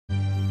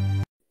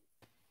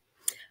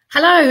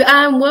Hello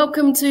and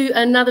welcome to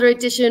another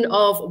edition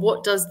of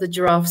What Does the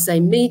Giraffe Say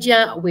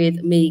Media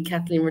with me,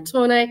 Kathleen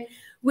Retourne.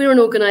 We're an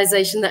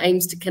organisation that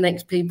aims to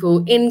connect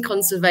people in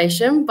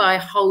conservation by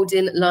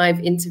holding live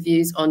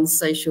interviews on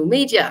social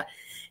media.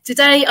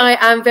 Today, I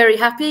am very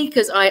happy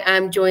because I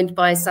am joined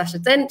by Sacha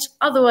Dench,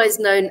 otherwise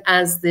known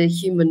as the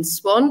Human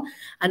Swan,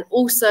 and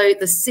also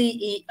the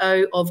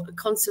CEO of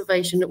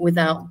Conservation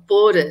Without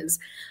Borders.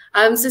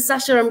 So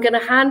Sacha, I'm going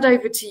to hand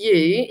over to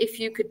you. If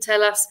you could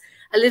tell us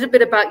a little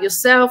bit about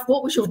yourself.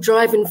 What was your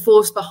driving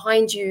force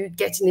behind you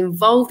getting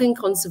involved in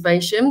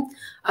conservation?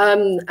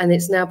 And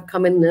it's now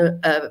becoming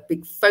a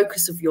big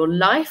focus of your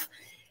life.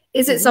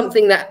 Is it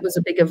something that was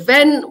a big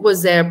event?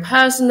 Was there a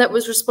person that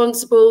was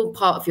responsible,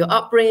 part of your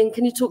upbringing?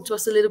 Can you talk to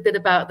us a little bit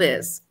about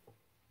this?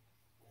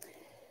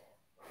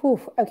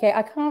 Okay,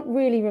 I can't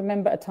really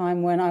remember a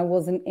time when I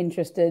wasn't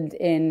interested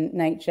in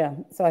nature.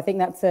 So I think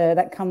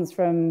that comes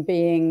from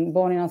being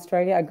born in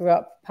Australia. I grew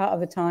up part of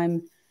the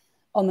time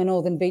on the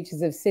northern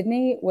beaches of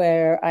Sydney,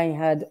 where I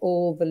had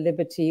all the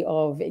liberty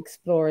of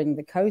exploring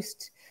the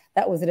coast.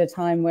 That was at a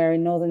time where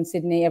in northern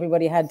Sydney,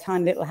 everybody had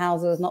tiny little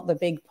houses, not the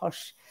big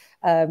posh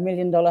 $1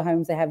 million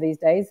homes they have these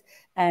days,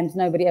 and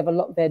nobody ever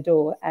locked their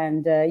door.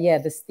 And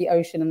the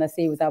ocean and the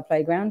sea was our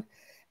playground.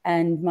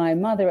 And my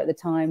mother at the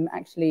time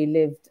actually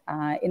lived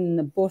in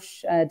the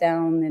bush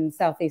down in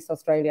southeast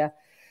Australia,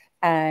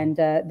 and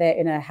they're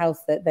in a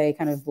house that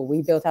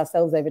we built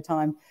ourselves over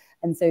time.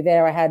 And so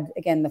there I had,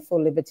 again, the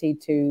full liberty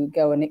to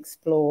go and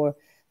explore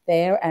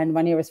there. And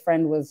my nearest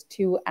friend was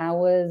 2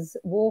 hours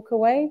walk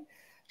away.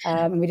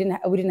 And we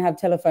didn't have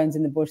telephones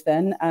in the bush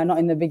then, not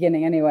in the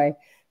beginning anyway.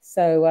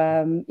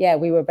 So,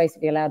 we were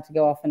basically allowed to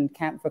go off and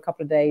camp for a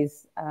couple of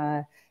days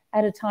at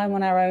a time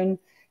on our own.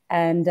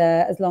 And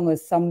as long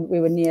as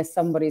we were near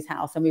somebody's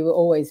house, and we were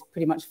always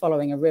pretty much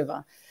following a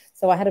river.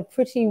 So I had a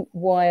pretty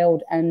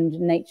wild and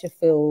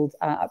nature-filled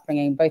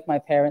upbringing. Both my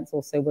parents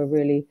also were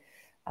really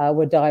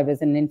were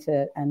divers and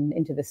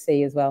into the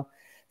sea as well.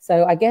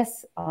 So I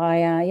guess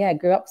I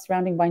grew up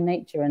surrounded by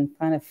nature and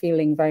kind of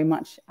feeling very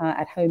much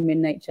at home in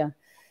nature.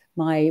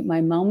 My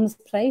mum's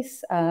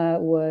place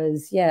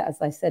was, as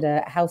I said,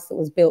 a house that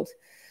was built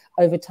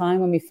over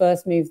time. When we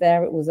first moved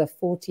there, it was a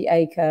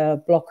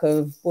 40-acre block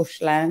of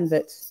bushland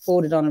that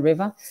bordered on a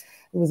river.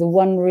 It was a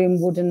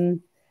one-room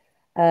wooden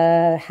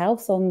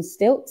house on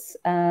stilts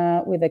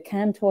with a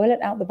can toilet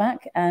out the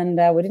back, and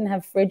we didn't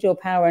have fridge or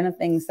power or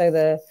anything. So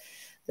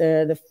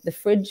the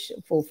fridge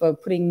for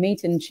putting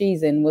meat and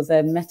cheese in was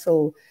a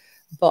metal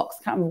box.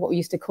 Can't remember what we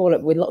used to call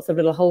it, with lots of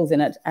little holes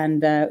in it,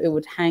 and it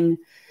would hang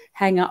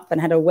up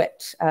and had a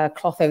wet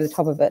cloth over the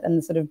top of it, and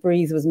the sort of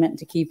breeze was meant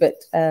to keep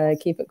it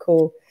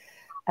cool.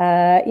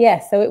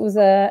 So it was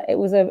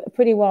a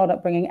pretty wild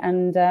upbringing,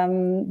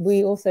 and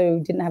we also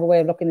didn't have a way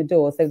of locking the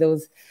door. So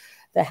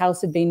the house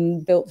had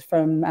been built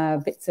from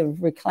bits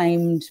of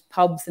reclaimed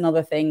pubs and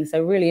other things.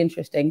 So really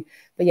interesting,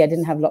 but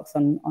didn't have locks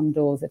on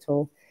doors at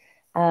all.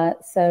 I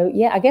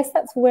guess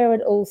that's where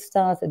it all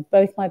started.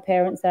 Both my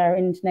parents are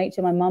into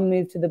nature. My mum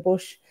moved to the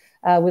bush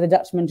with a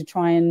Dutchman to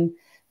try and,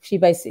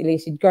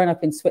 she'd grown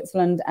up in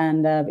Switzerland,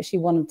 and but she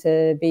wanted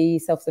to be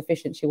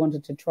self-sufficient. She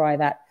wanted to try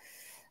that.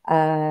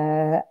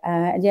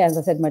 As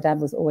I said, my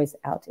dad was always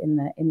out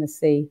in the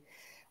sea.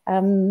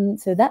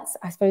 So that's,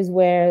 I suppose,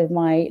 where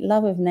my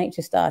love of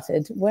nature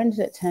started. When did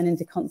it turn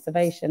into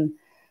conservation?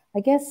 I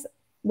guess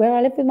where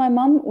I lived with my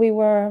mum,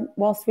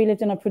 whilst we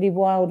lived in a pretty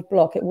wild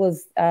block, it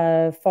was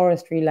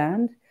forestry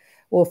land.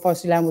 Well,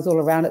 forestry land was all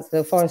around it, so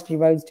there were forestry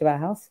roads to our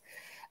house.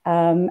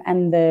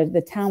 And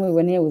the town we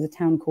were near was a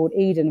town called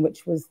Eden,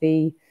 which was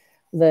the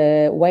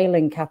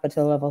whaling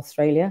capital of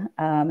Australia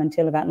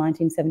until about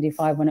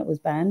 1975, when it was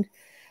banned.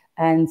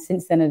 And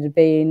since then, it had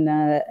been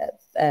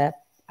a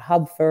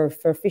hub for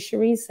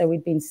fisheries. So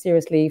we'd been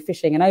seriously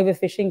fishing and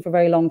overfishing for a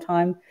very long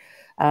time.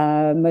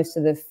 Most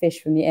of the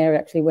fish from the area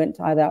actually went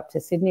either up to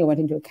Sydney or went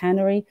into a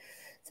cannery.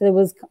 So there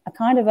was a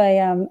kind of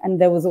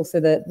and there was also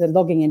the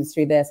logging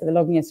industry there. So the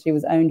logging industry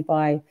was owned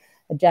by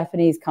a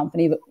Japanese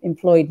company that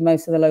employed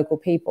most of the local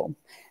people.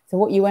 So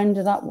what you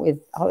ended up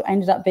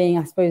being,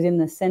 I suppose, in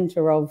the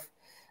center of,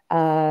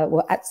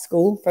 at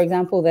school, for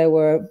example, there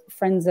were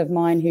friends of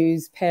mine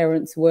whose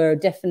parents were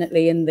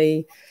definitely in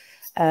the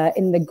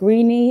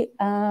greenie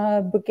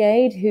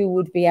brigade, who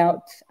would be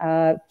out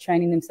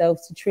training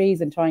themselves to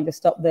trees and trying to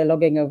stop the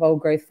logging of old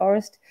growth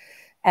forest,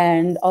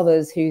 and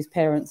others whose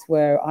parents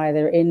were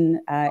either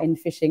in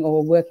fishing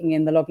or working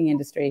in the logging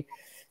industry.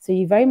 So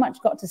you very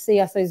much got to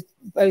see, I suppose,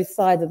 both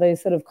sides of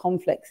those sort of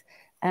conflicts.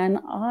 And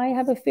I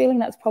have a feeling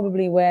that's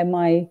probably where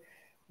my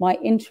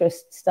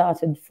interest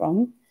started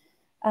from.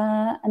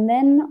 And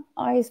then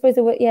I suppose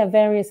there were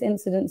various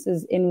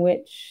incidences in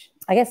which,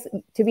 I guess,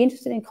 to be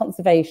interested in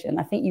conservation,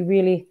 I think you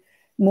really,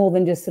 more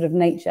than just sort of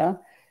nature,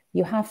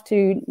 you have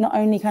to not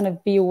only kind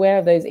of be aware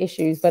of those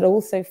issues, but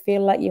also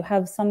feel like you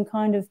have some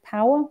kind of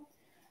power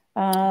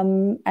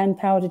and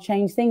power to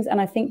change things.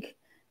 And I think,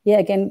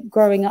 again,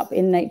 growing up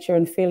in nature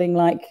and feeling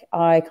like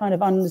I kind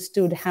of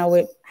understood how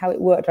it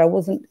worked, I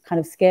wasn't kind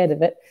of scared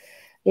of it,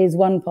 is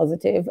one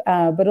positive.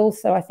 But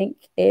also I think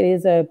it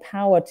is a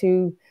power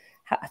to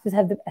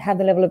have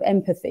the level of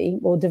empathy,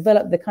 or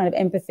develop the kind of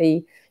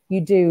empathy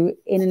you do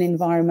in an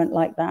environment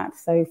like that.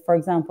 So, for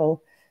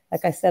example,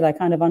 like I said, I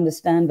kind of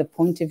understand the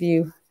point of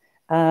view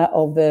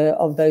of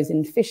those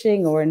in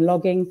fishing or in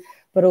logging,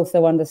 but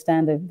also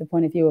understand the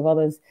point of view of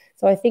others.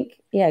 So I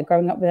think, yeah,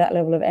 growing up with that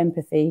level of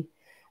empathy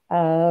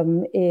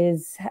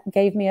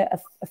gave me a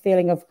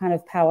feeling of kind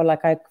of power.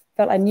 Like I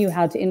felt I knew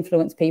how to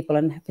influence people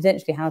and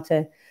potentially how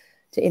to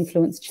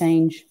influence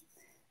change.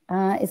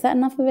 Is that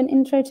enough of an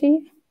intro to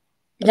you?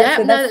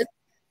 That's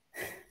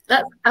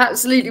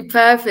absolutely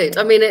perfect.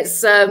 I mean,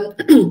 it's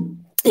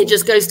it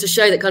just goes to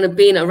show that kind of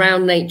being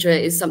around nature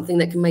is something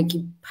that can make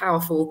you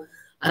powerful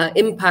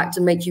impact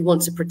and make you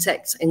want to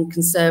protect and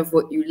conserve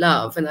what you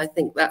love. And I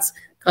think that's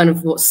kind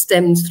of what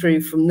stems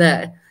through from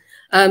there.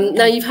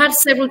 Now, you've had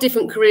several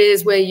different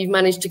careers where you've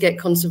managed to get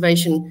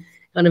conservation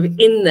kind of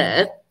in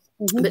there.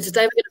 But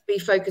today we're going to be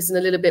focusing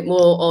a little bit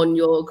more on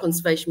your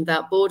Conservation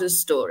Without Borders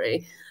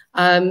story.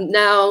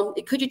 Now,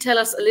 could you tell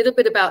us a little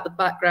bit about the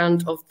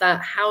background of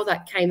that, how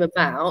that came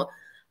about?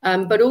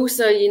 But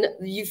also,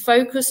 you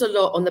focus a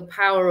lot on the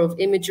power of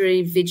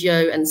imagery,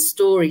 video, and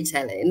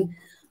storytelling.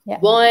 Yeah.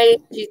 Why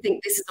do you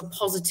think this is a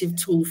positive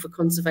tool for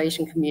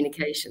conservation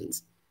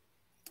communications?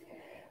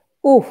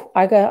 Oh,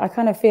 I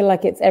kind of feel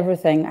like it's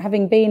everything.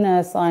 Having been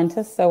a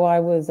scientist, so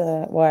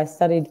I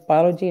studied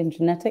biology and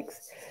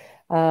genetics.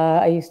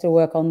 I used to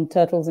work on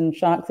turtles and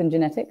sharks and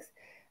genetics,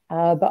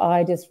 but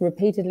I just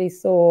repeatedly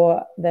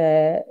saw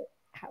the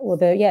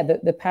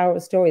power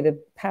of story,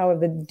 the power of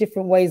the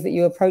different ways that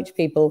you approach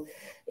people,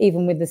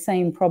 even with the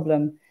same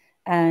problem.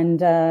 And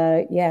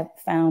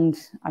found.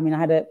 I mean, I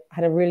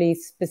had a really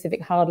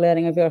specific hard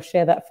learning. Maybe I'll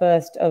share that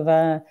first of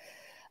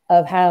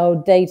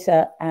how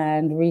data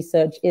and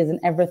research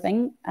isn't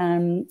everything.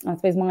 I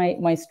suppose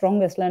my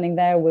strongest learning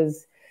there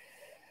was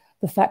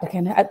the fact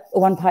that at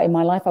one part in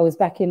my life, I was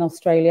back in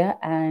Australia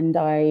and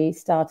I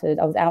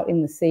was out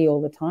in the sea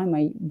all the time.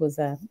 I was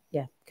a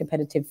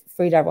competitive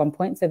freediver at one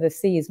point. So the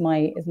sea is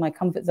my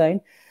comfort zone.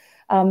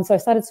 So I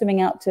started swimming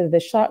out to the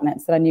shark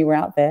nets that I knew were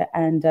out there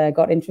and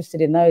got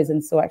interested in those,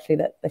 and saw actually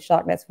that the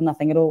shark nets were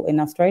nothing at all in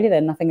Australia.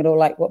 They're nothing at all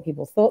like what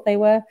people thought they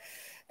were.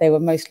 They were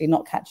mostly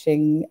not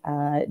catching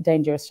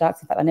dangerous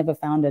sharks. In fact, I never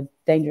found a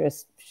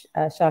dangerous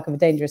shark of a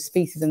dangerous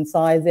species and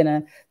size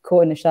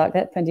caught in a shark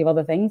net, plenty of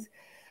other things.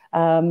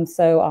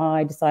 So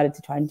I decided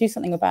to try and do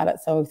something about it.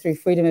 So through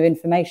freedom of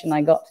information,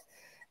 I got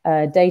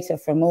data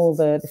from all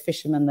the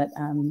fishermen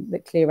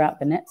that clear out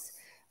the nets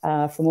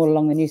from all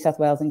along the New South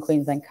Wales and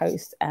Queensland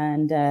coast,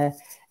 and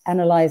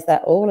analysed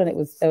that all. And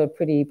they were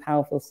pretty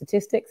powerful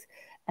statistics.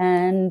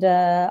 And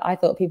I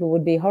thought people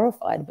would be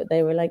horrified, but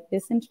they were like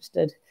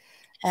disinterested.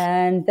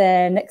 And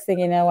then next thing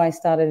you know, I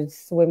started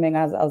swimming.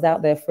 I was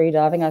out there free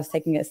diving. I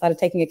started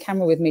taking a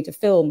camera with me to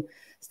film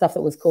stuff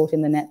that was caught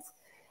in the nets,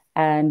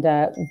 and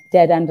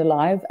dead and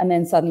alive. And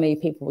then suddenly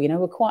people,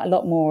 were quite a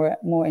lot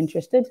more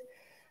interested.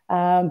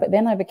 But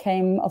then I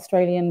became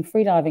Australian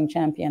freediving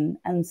champion,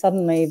 and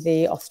suddenly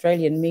the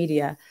Australian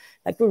media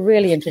were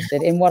really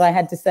interested in what I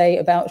had to say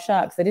about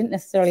sharks. They didn't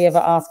necessarily ever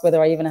ask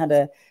whether I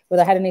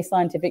had any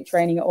scientific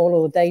training at all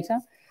or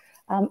data.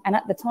 And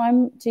at the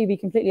time, to be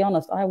completely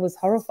honest, I was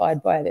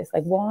horrified by this.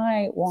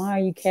 Why are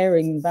you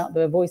caring about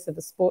the voice of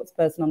a sports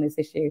person on this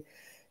issue?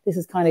 This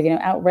is kind of,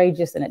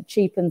 outrageous, and it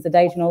cheapens the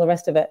data and all the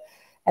rest of it.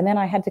 And then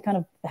I had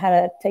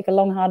to take a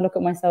long, hard look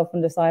at myself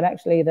and decide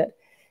actually that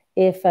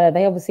if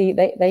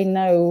they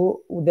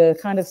know the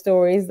kind of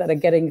stories that are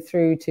getting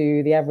through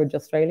to the average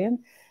Australian,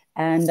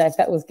 and if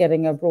that was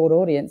getting a broad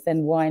audience,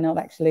 then why not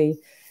actually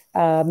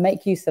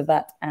make use of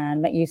that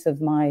and make use of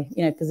my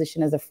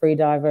position as a free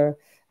diver,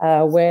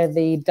 where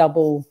the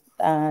double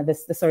the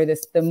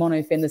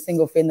monofin, the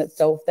single fin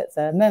that's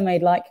a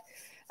mermaid-like,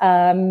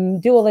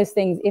 do all those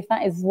things if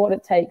that is what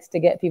it takes to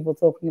get people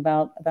talking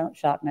about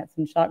shark nets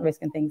and shark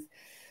risk and things.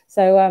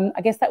 So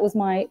I guess that was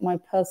my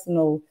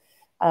personal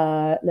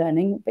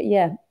learning. But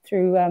yeah,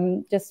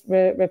 through just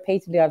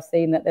repeatedly, I've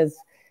seen that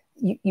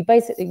you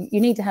basically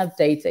need to have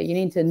data. You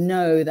need to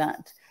know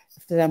that,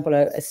 for example,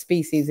 a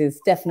species is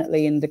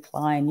definitely in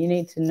decline. You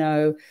need to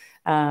know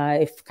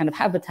if kind of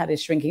habitat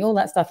is shrinking. All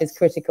that stuff is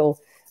critical,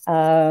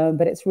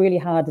 but it's really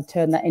hard to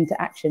turn that into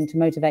action to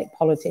motivate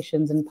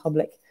politicians and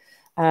public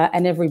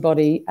and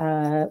everybody,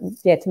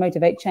 to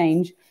motivate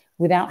change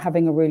without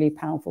having a really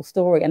powerful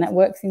story. And that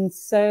works in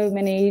so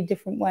many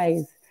different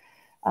ways.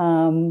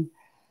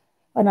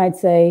 And I'd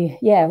say,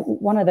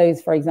 one of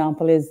those, for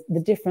example, is the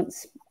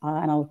difference.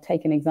 And I'll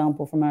take an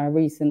example from our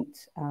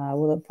recent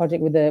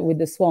project with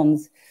the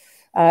swans,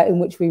 in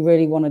which we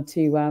really wanted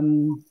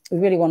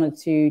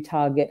to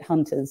target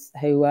hunters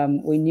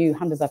who we knew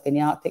hunters up in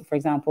the Arctic, for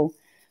example,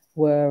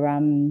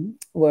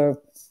 were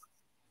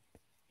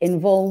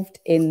involved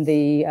in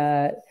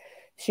the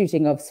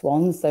shooting of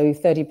swans. So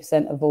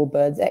 30% of all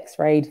birds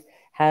X-rayed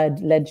had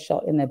lead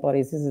shot in their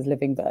bodies. This is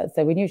living birds.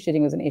 So we knew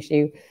shooting was an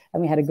issue,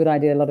 and we had a good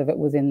idea a lot of it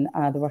was in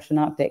the Russian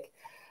Arctic.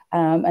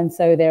 And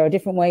so there are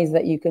different ways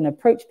that you can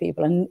approach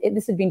people. And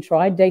this had been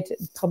tried.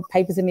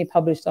 Papers have been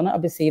published on it.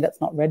 Obviously,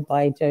 that's not read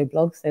by Joe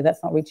Bloggs, so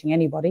that's not reaching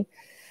anybody.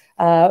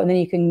 And then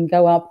you can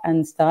go up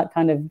and start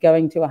kind of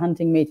going to a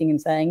hunting meeting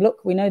and saying,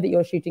 look, we know that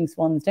you're shooting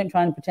swans. Don't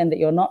try and pretend that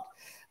you're not.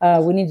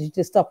 We need you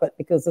to stop it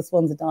because the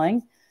swans are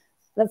dying.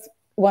 That's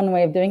one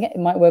way of doing it. It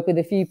might work with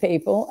a few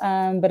people.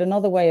 But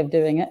another way of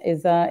doing it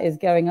is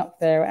going up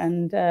there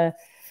and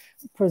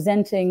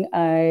presenting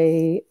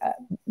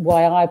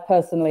why I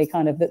personally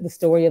kind of the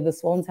story of the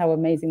swans, how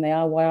amazing they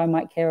are, why I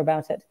might care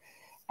about it,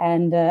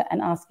 and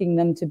asking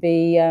them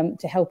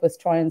to help us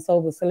try and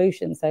solve the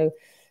solution. So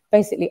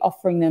basically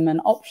offering them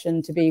an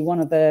option to be one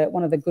of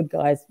the good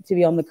guys, to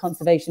be on the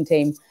conservation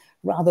team,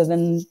 rather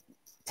than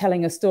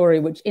telling a story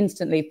which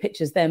instantly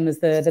pitches them as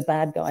the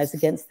bad guys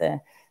against the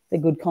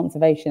good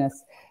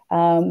conservationists,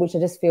 which I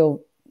just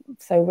feel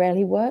so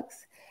rarely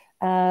works.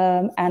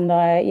 I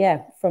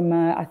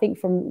think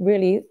from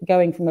really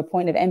going from a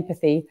point of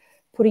empathy,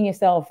 putting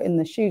yourself in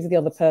the shoes of the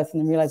other person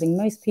and realizing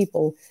most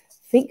people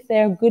think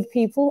they're good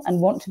people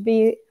and want to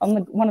be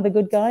one of the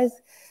good guys,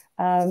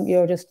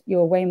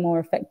 you're way more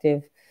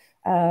effective.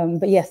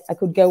 But yes, I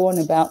could go on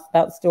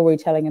about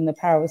storytelling and the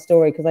power of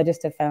story, because I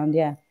just have found,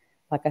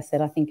 like I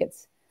said, I think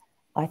it's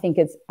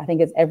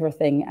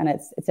everything, and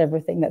it's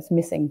everything that's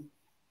missing.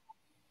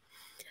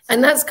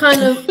 And that's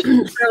kind of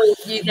how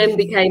you then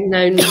became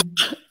known as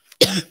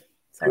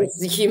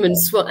the human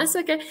swan. That's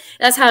okay.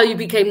 That's how you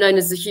became known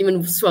as the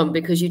human swan,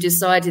 because you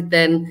decided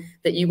then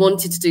that you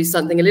wanted to do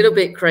something a little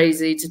bit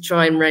crazy to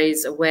try and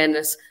raise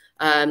awareness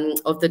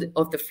of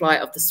the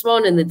flight of the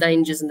swan and the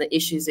dangers and the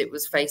issues it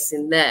was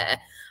facing there.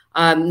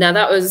 Now,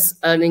 that was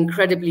an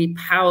incredibly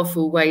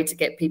powerful way to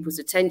get people's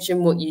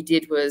attention. What you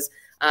did was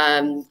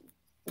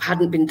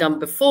hadn't been done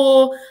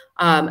before,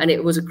 and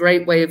it was a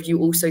great way of you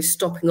also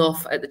stopping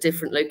off at the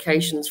different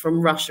locations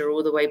from Russia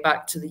all the way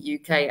back to the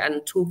UK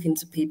and talking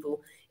to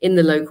people in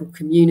the local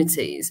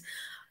communities.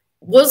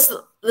 Was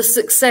the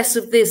success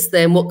of this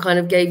then what kind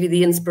of gave you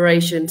the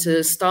inspiration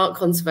to start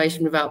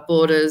Conservation Without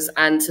Borders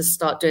and to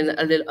start doing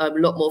a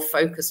lot more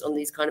focus on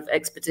these kind of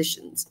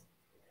expeditions?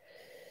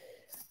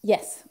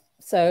 Yes.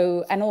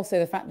 So, and also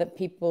the fact that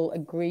people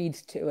agreed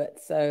to it.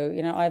 So,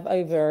 you know, I've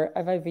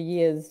over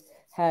years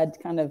had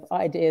kind of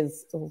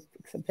ideas, or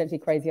potentially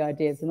crazy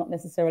ideas, and not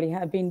necessarily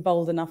have been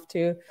bold enough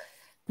to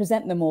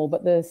present them all.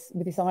 But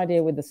with this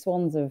idea with the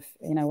swans of,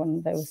 you know,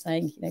 when they were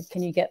saying, you know,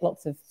 can you get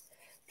lots of,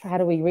 how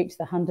do we reach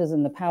the hunters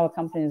and the power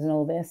companies and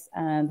all this?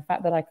 And the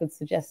fact that I could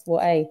suggest,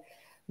 well,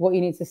 what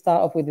you need to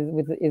start off with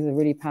is a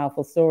really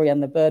powerful story.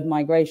 And the bird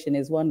migration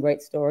is one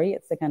great story.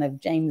 It's the kind of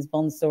James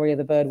Bond story of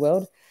the bird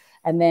world.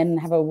 And then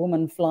have a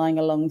woman flying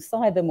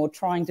alongside them or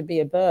trying to be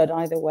a bird.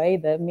 Either way,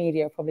 the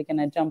media are probably going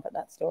to jump at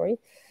that story.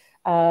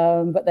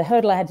 But the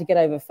hurdle I had to get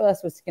over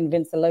first was to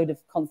convince a load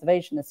of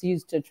conservationists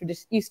used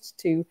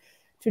to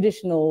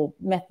traditional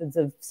methods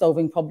of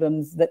solving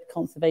problems that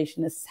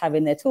conservationists have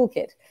in their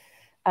toolkit.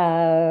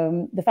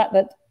 The fact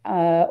that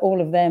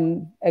all of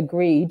them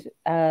agreed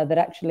that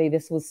actually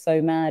this was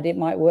so mad it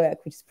might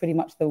work, which is pretty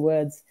much the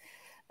words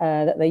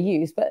that they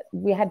used. But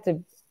we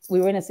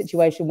were in a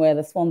situation where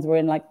the swans were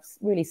in like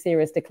really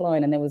serious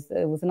decline, and there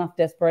was enough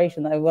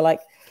desperation that they were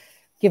like,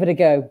 give it a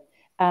go.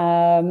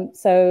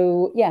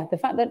 So yeah, the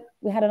fact that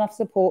we had enough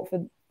support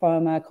from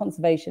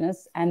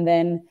conservationists, and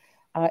then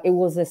it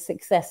was a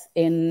success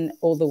in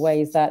all the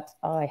ways that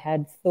I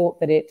had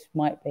thought that it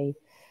might be.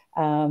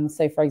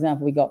 So for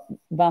example, we got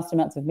vast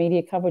amounts of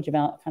media coverage,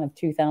 about kind of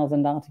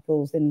 2,000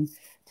 articles in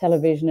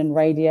television and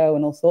radio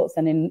and all sorts.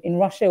 And in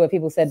Russia, where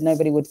people said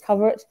nobody would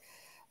cover it,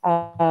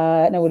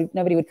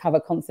 nobody would cover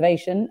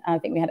conservation, I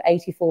think we had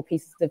 84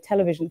 pieces of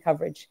television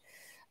coverage.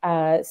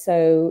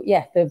 So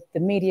yeah, the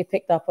media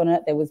picked up on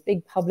it. There was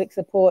big public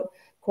support.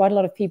 Quite a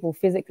lot of people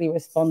physically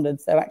responded.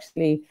 So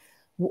actually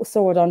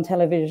saw it on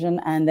television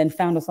and then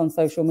found us on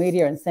social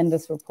media and send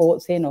us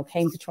reports in, or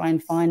came to try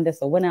and find us,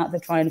 or went out to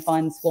try and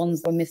find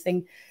swans that were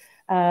missing.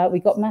 We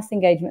got mass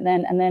engagement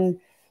then. And then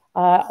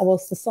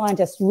whilst the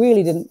scientists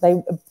really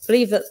they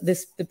believe that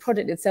the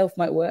project itself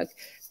might work,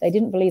 they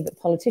didn't believe that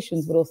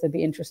politicians would also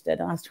be interested.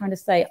 And I was trying to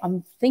say,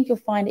 I think you'll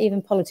find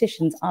even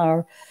politicians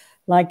are,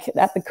 like,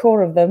 at the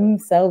core of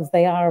themselves,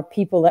 they are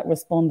people that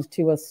respond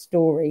to a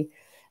story.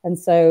 And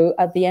so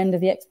at the end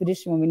of the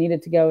expedition, when we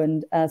needed to go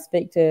and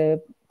speak to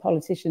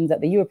politicians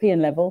at the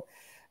European level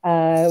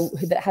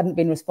that hadn't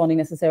been responding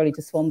necessarily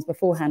to swans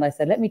beforehand, I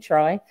said, let me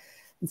try.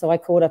 And so I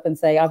called up and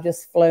say, I've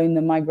just flown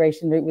the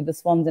migration route with the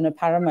swans in a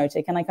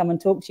paramotor. Can I come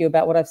and talk to you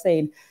about what I've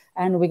seen?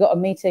 And we got a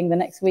meeting the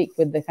next week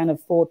with the kind of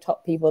 4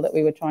 top people that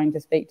we were trying to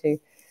speak to.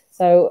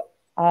 So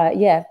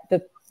yeah,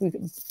 that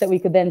we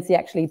could then see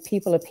actually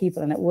people are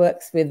people, and it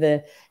works with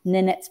the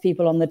Nenets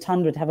people on the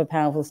tundra to have a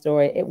powerful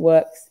story. It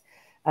works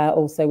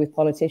also with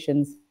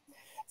politicians.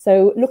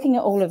 So looking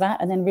at all of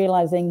that, and then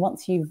realizing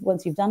once you've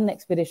done an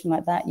expedition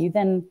like that, you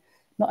then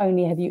not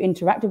only have you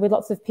interacted with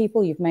lots of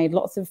people, you've made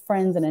lots of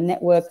friends and a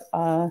network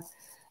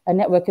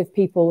of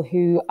people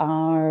who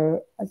are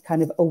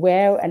kind of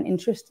aware and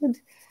interested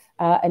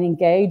and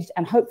engaged,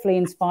 and hopefully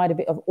inspired a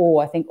bit of awe.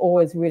 I think awe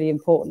is really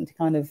important to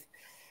kind of,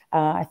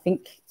 I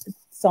think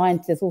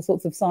there's all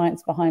sorts of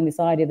science behind this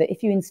idea that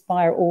if you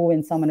inspire awe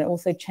in someone, it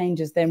also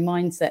changes their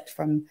mindset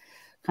from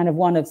kind of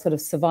one of sort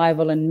of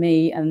survival and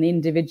me and the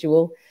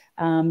individual,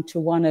 to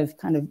one of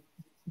kind of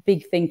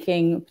big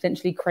thinking,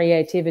 potentially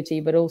creativity,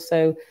 but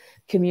also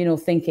communal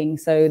thinking.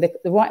 So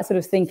the right sort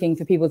of thinking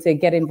for people to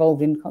get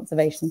involved in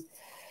conservation.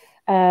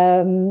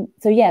 So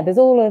yeah, there's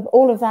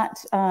all of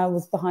that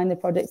was behind the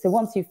project. So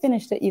once you've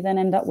finished it, you then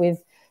end up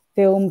with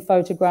film,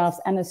 photographs,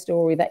 and a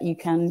story that you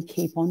can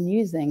keep on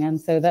using.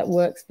 And so that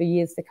works for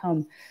years to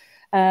come.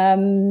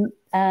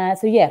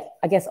 So yeah,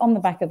 I guess on the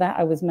back of that,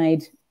 I was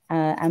made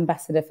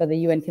ambassador for the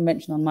UN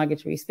Convention on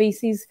Migratory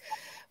Species,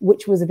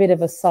 which was a bit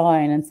of a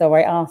sign. And so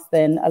I asked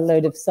then a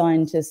load of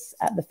scientists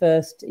at the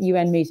first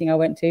UN meeting I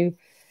went to,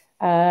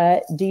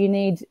 do you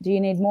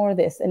need more of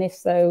this? And if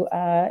so,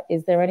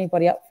 is there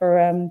anybody up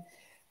for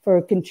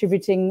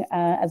contributing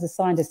as a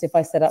scientist if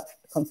I set up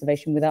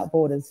Conservation Without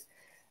Borders?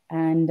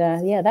 And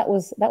yeah, that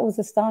was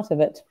the start of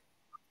it.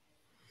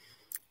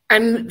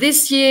 And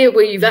this year,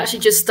 where you've actually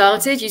just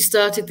started, you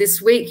started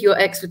this week, your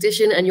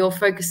expedition, and you're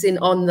focusing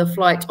on the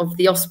flight of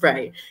the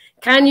Osprey.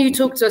 Can you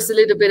talk to us a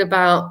little bit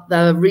about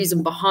the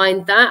reason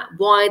behind that,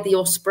 why the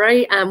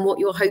Osprey, and what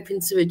you're hoping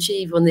to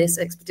achieve on this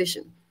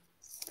expedition?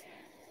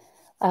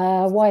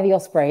 Why the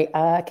Osprey?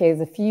 Okay,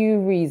 there's a few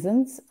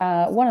reasons.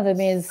 One of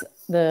them is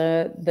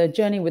the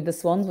journey with the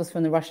swans was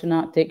from the Russian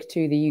Arctic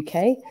to the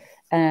UK,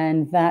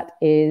 and that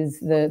is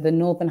the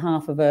northern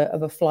half of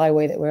a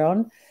flyway that we're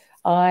on.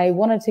 I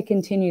wanted to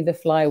continue the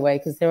flyway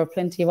because there are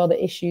plenty of other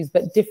issues,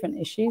 but different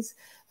issues,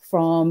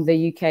 from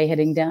the UK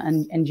heading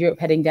down and Europe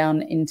heading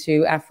down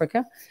into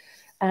Africa.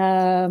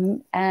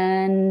 And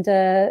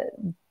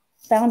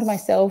found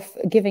myself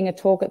giving a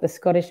talk at the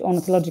Scottish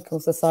Ornithological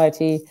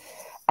Society,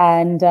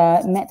 and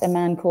met a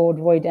man called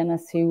Roy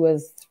Dennis, who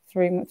was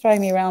throwing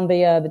me around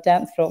the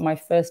dance floor at my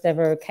first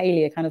ever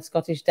Calia, kind of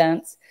Scottish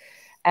dance.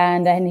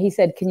 And he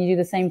said, can you do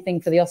the same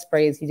thing for the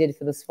Osprey as you did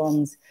for the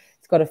swans?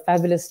 It's got a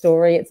fabulous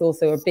story. It's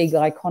also a big,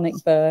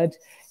 iconic bird.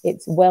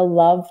 It's well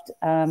loved.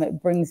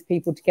 It brings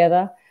people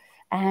together.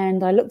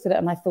 And I looked at it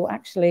and I thought,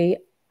 actually,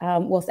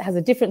 whilst it has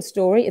a different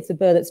story, it's a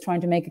bird that's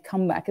trying to make a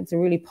comeback. It's a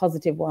really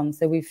positive one.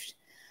 So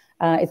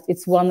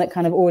it's one that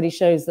kind of already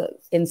shows that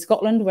in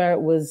Scotland, where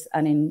it was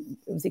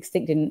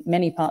extinct in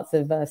many parts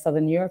of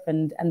Southern Europe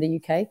and the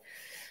UK.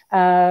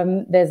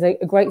 There's a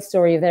great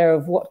story there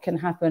of what can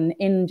happen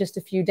in just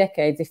a few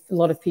decades if a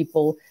lot of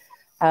people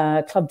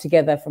club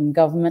together, from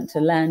government to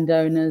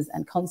landowners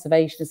and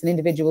conservationists and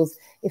individuals.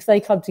 If they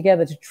club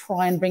together to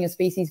try and bring a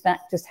species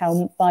back, just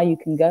how far you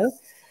can go.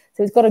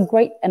 So it's got a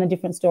great and a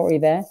different story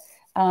there.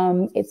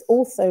 It's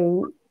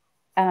also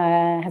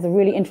has a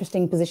really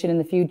interesting position in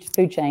the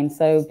food chain.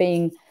 So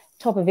being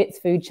top of its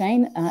food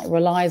chain, it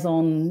relies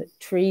on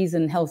trees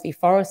and healthy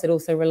forests. It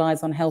also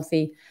relies on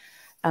healthy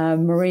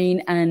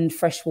marine and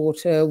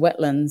freshwater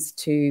wetlands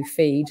to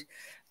feed.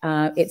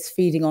 It's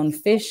feeding on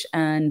fish,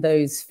 and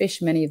those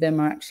fish, many of them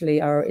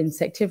are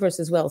insectivorous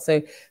as well.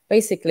 So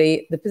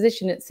basically, the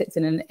position it sits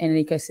in an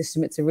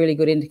ecosystem, it's a really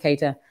good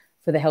indicator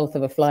for the health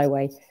of a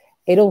flyway.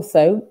 It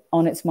also,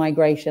 on its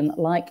migration,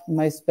 like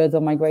most birds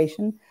on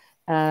migration,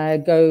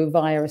 go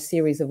via a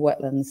series of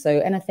wetlands. So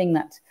anything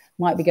that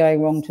might be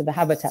going wrong to the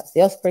habitats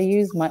the osprey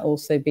use might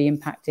also be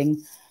impacting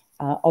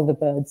other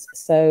birds.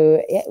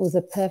 So it was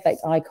a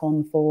perfect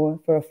icon for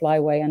a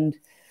flyway, and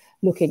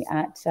looking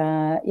at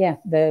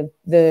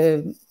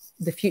the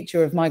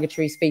future of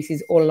migratory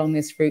species all along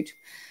this route.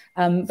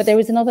 But there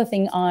is another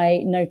thing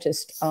I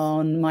noticed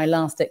on my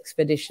last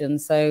expedition.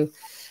 So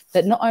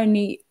that not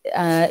only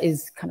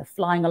is kind of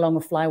flying along a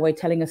flyway,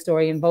 telling a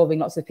story involving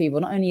lots of people,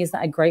 not only is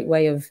that a great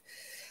way of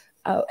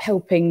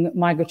helping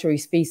migratory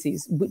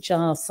species, which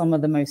are some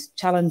of the most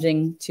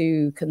challenging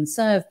to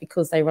conserve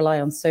because they rely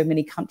on so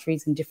many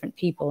countries and different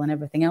people and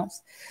everything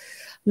else.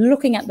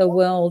 Looking at the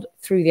world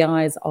through the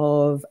eyes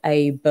of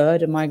a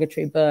bird, a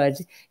migratory bird,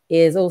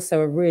 is also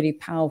a really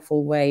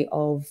powerful way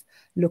of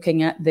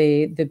looking at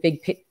the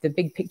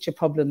big picture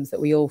problems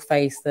that we all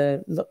face,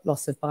 the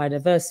loss of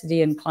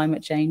biodiversity and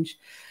climate change,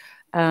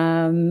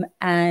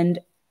 and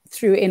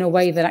through in a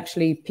way that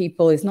actually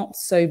people is not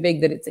so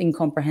big that it's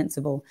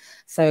incomprehensible.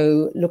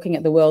 So looking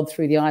at the world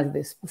through the eyes of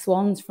the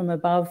swans from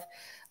above,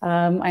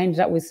 I ended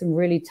up with some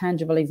really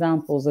tangible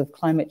examples of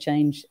climate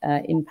change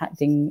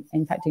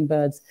impacting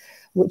birds,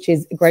 which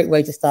is a great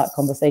way to start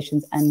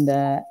conversations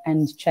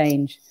and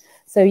change.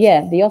 So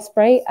yeah, the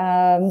osprey,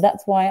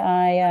 that's why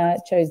I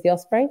chose the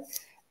osprey.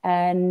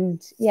 And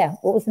yeah,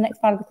 what was the next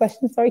part of the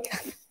question? Sorry,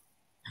 Kath.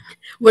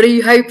 What are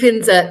you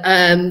hoping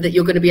that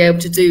you're going to be able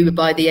to do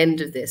by the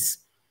end of this?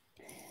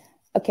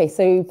 Okay,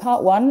 so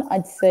part one,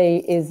 I'd say,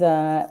 is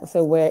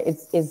where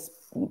it's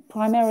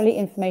primarily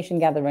information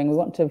gathering. We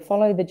want to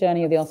follow the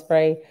journey of the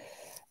osprey,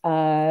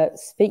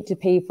 speak to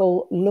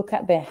people, look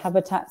at their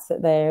habitats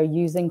that they're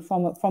using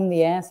from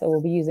the air. So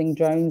we'll be using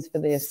drones for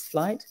this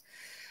flight.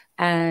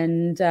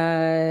 And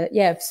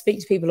yeah,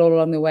 speak to people all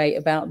along the way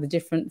about the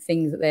different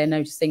things that they're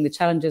noticing, the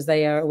challenges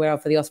they are aware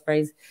of for the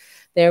ospreys.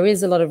 There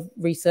is a lot of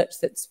research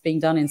that's being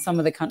done in some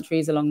of the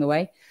countries along the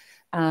way.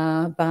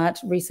 But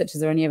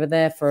researchers are only ever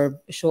there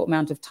for a short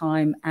amount of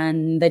time,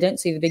 and they don't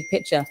see the big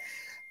picture.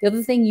 The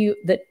other thing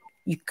that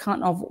you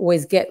can't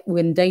always get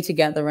when data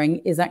gathering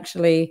is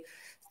actually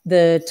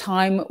the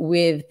time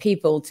with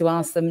people to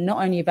ask them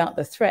not only about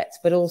the threats,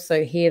 but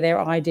also hear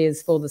their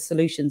ideas for the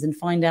solutions and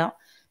find out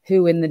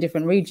who in the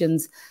different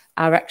regions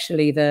are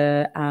actually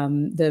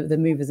the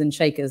movers and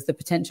shakers, the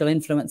potential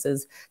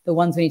influencers, the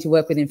ones we need to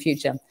work with in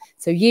future.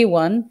 So year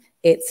one,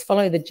 it's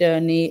follow the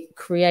journey,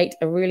 create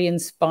a really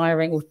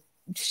inspiring, or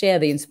share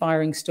the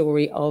inspiring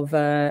story of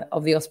the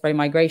Osprey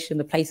migration,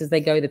 the places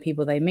they go, the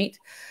people they meet.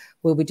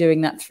 We'll be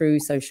doing that through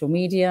social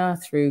media,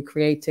 through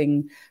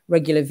creating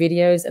regular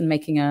videos and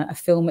making a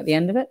film at the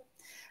end of it,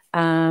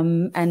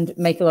 and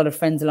make a lot of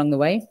friends along the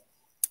way.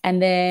 And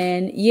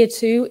then year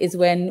two is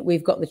when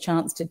we've got the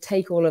chance to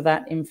take all of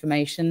that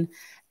information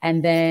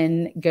and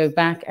then go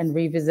back and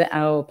revisit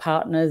our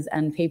partners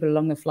and people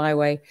along the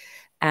flyway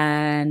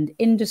and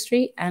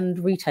industry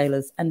and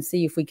retailers and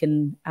see if we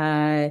can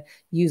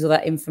use all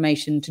that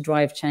information to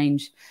drive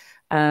change.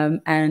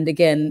 And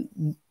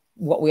again,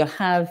 what we'll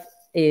have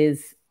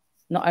is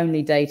not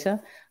only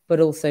data, but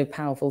also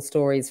powerful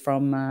stories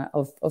from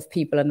of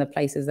people and the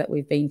places that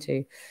we've been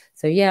to.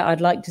 So yeah,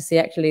 I'd like to see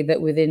actually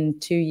that within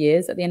 2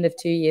 years, at the end of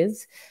 2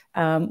 years,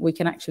 we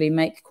can actually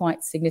make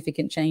quite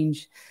significant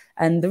change.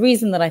 And the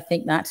reason that I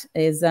think that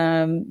is,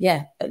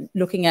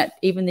 looking at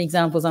even the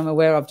examples I'm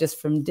aware of just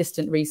from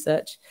distant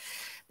research,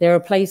 there are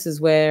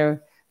places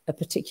where a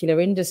particular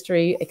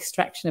industry,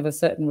 extraction of a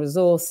certain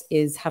resource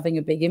is having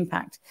a big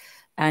impact.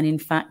 And in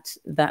fact,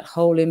 that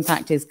whole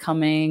impact is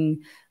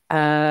coming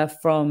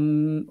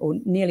from, or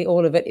nearly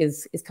all of it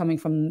is coming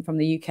from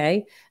the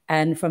UK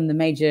and from the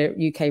major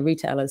UK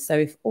retailers. So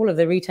if all of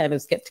the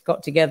retailers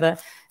got together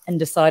and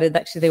decided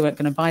that actually they weren't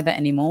going to buy that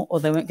anymore,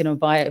 or they weren't going to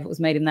buy it if it was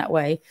made in that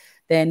way,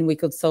 then we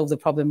could solve the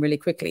problem really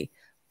quickly.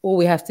 All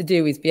we have to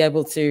do is be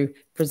able to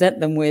present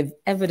them with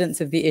evidence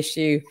of the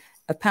issue,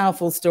 a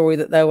powerful story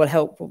that they will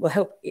help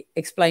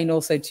explain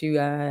also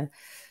to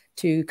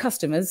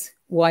customers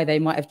why they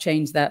might have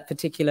changed that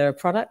particular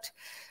product.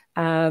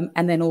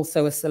 And then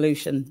also a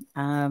solution,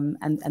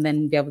 and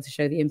then be able to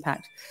show the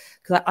impact.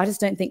 Because I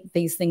just don't think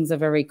these things are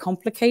very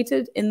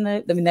complicated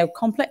they're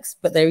complex,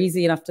 but they're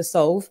easy enough to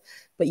solve.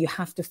 But you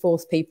have to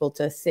force people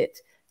to sit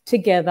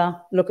together,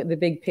 look at the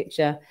big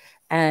picture,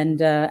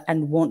 and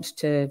want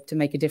to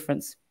make a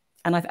difference.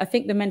 And I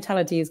think the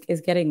mentality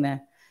is getting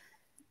there.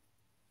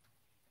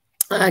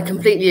 I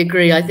completely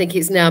agree. I think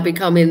it's now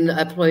becoming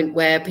a point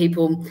where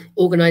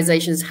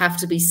organizations have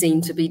to be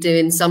seen to be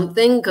doing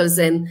something, because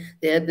then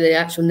the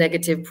actual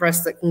negative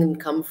press that can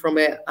come from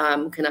it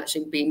can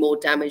actually be more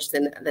damage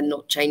than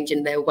not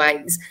changing their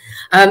ways.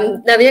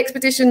 Now, the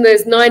expedition,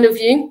 there's 9 of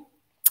you,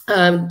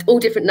 all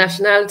different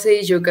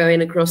nationalities. You're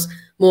going across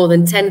more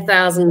than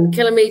 10,000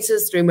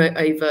 kilometers through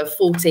over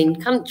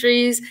 14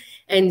 countries,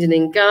 ending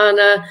in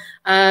Ghana.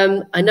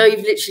 I know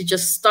you've literally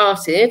just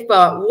started,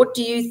 but what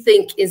do you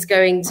think is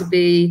going to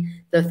be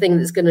the thing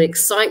that's going to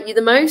excite you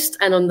the most?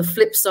 And on the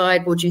flip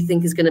side, what do you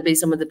think is going to be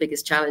some of the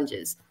biggest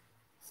challenges?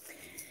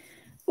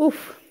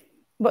 Oof.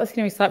 What's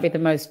going to excite me the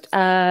most?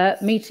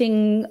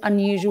 Meeting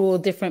unusual,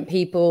 different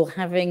people,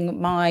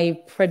 having my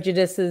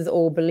prejudices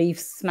or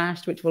beliefs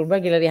smashed, which will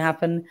regularly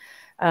happen.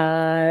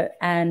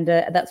 And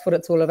that's what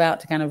it's all about,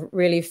 to kind of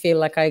really feel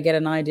like I get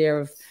an idea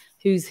of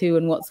who's who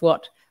and what's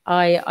what.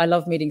 I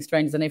love meeting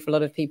strangers. I know for a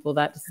lot of people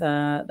that's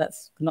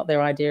not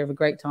their idea of a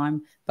great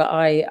time, but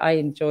I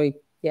enjoy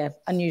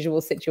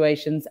unusual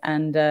situations.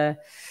 And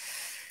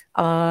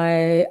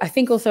I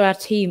think also our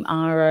team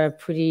are a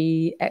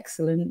pretty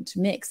excellent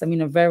mix. I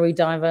mean, a very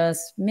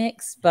diverse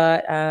mix,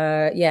 but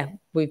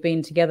we've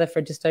been together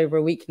for just over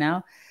a week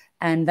now,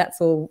 and that's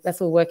all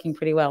working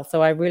pretty well.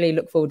 So I really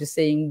look forward to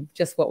seeing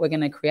just what we're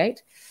going to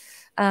create.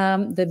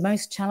 The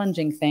most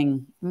challenging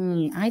thing,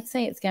 I'd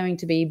say it's going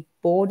to be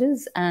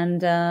borders and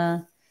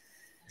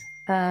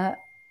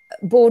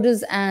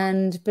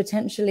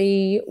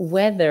potentially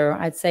weather.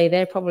 I'd say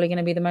they're probably going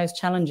to be the most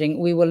challenging.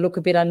 We will look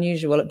a bit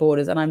unusual at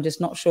borders, and I'm just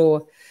not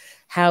sure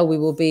how we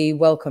will be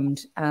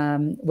welcomed.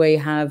 We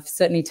have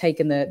certainly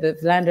taken the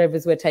Land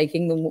Rovers we're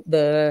taking,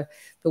 the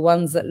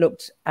ones that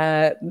looked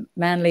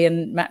manly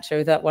and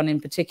macho. That one in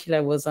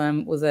particular was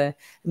a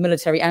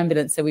military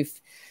ambulance. So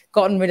we've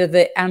gotten rid of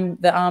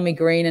the army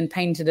green and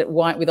painted it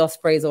white with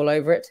ospreys all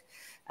over it.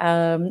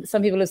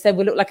 Some people have said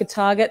we look like a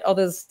target.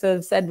 Others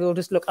have said we'll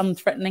just look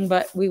unthreatening,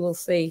 but we will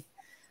see.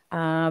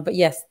 But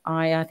yes,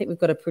 I think we've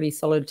got a pretty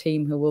solid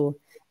team who will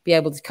be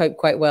able to cope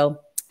quite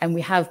well. And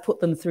we have put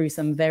them through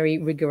some very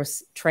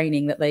rigorous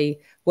training that they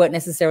weren't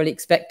necessarily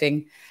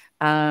expecting.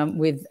 And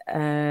they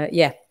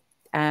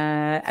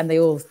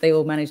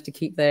all managed to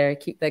keep their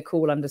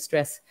cool under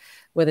stress,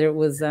 whether it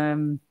was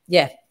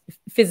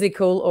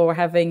physical or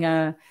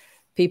having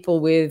people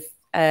with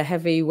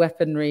heavy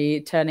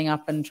weaponry turning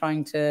up and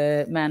trying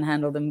to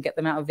manhandle them, get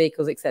them out of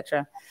vehicles,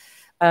 etc.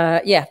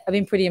 I've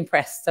been pretty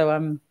impressed, so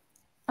I'm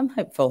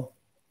hopeful.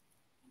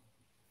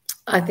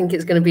 I think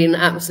it's going to be an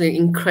absolute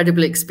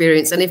incredible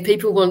experience. And if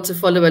people want to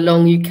follow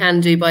along, you can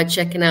do by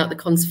checking out the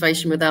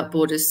Conservation Without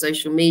Borders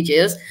social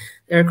medias.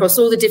 They're across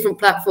all the different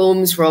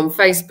platforms, from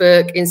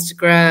Facebook,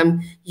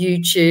 Instagram,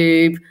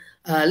 YouTube,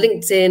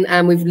 LinkedIn,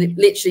 and we've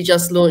literally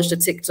just launched a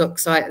TikTok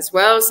site as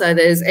well. So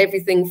there's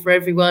everything for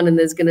everyone, and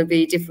there's going to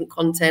be different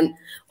content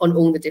on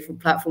all the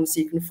different platforms so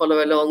you can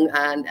follow along.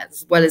 And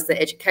as well as the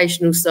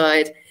educational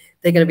side,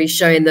 they're going to be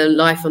showing the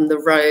life on the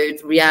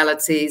road,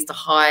 realities, the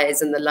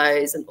highs and the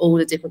lows, and all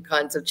the different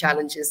kinds of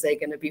challenges they're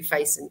going to be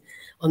facing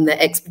on their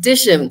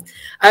expedition.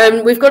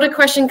 We've got a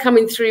question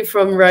coming through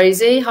from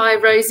Rosie. Hi,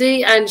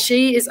 Rosie. And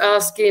she is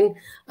asking,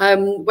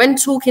 when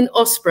talking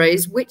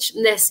ospreys, which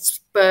nest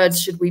birds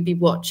should we be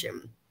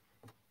watching?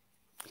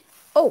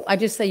 Oh, I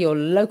just say your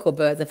local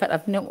birds. In fact,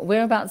 I've no,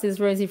 whereabouts is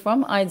Rosie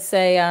from? I'd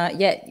say,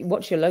 yeah,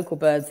 watch your local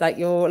birds, like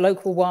your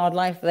local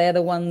wildlife. They're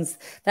the ones,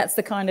 that's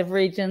the kind of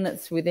region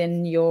that's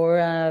within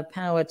your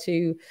power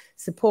to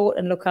support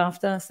and look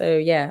after. So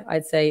yeah,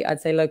 I'd say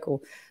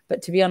local.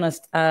 But to be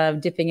honest,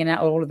 dipping in and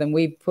out all of them,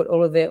 we've put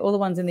all the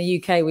ones in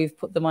the UK, we've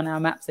put them on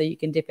our map so you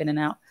can dip in and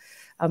out.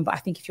 But I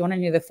think if you're on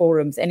any of the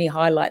forums, any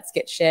highlights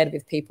get shared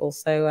with people.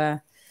 So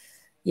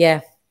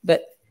yeah,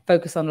 but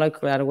focus on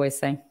local, I'd always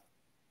say.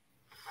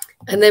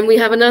 And then we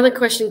have another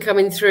question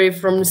coming through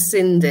from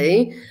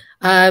Cindy,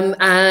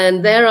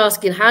 and they're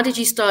asking, how did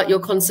you start your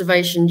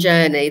conservation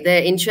journey?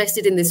 They're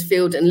interested in this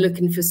field and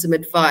looking for some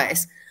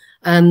advice.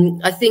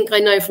 I think I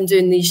know from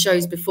doing these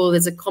shows before,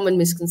 there's a common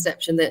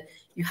misconception that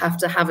you have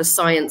to have a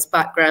science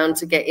background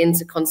to get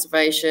into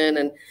conservation,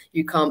 and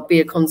you can't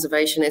be a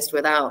conservationist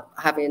without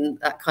having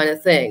that kind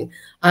of thing.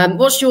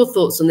 What's your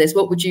thoughts on this?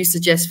 What would you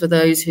suggest for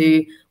those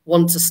who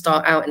want to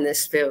start out in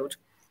this field?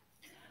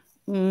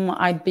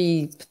 I'd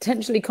be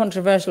potentially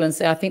controversial and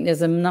say I think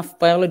there's enough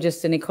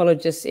biologists and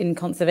ecologists in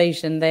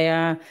conservation. They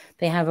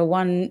have a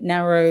one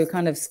narrow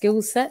kind of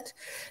skill set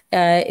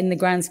in the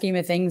grand scheme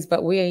of things.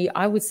 But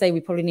I would say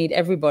we probably need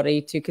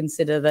everybody to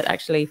consider that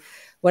actually,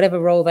 whatever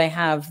role they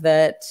have,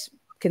 that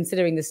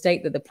considering the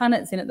state that the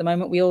planet's in at the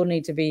moment, we all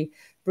need to be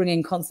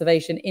bringing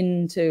conservation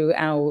into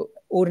our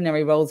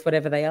ordinary roles,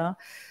 whatever they are.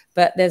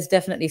 But there's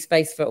definitely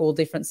space for all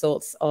different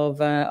sorts of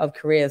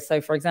careers.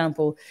 So, for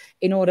example,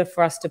 in order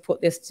for us to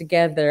put this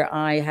together,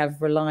 I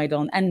have relied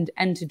on,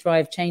 and to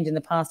drive change in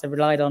the past, I've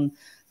relied on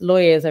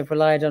lawyers, I've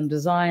relied on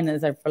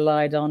designers, I've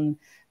relied on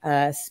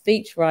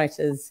speech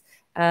writers,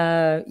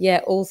 yeah,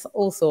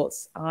 all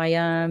sorts. I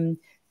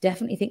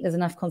definitely think there's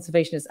enough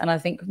conservationists, and I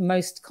think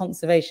most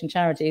conservation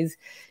charities,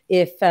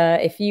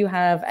 if you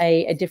have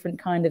a different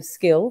kind of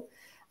skill,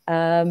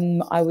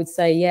 I would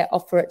say, yeah,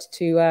 offer it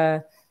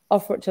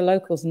to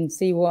locals and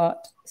see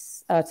what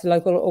to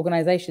local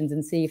organizations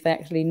and see if they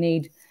actually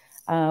need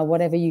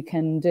whatever you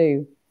can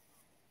do.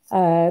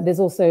 There's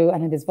also, I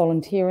know there's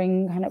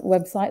volunteering kind of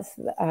websites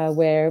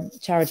where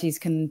charities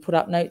can put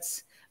up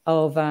notes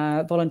of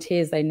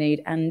volunteers they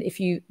need. And if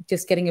you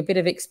just getting a bit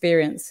of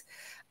experience,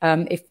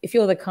 if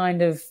you're the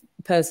kind of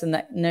person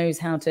that knows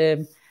how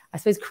to, I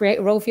suppose, create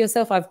a role for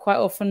yourself, I've quite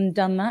often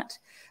done that.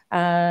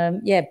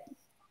 Yeah,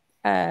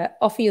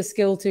 offer your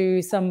skill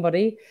to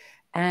somebody,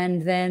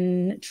 and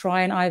then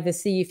try and either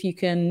see if you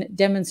can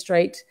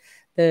demonstrate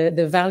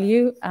the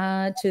value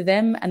to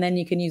them, and then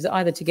you can use it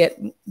either to get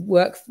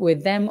work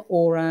with them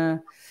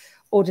or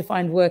to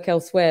find work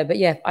elsewhere. But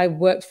yeah, I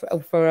worked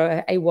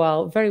for a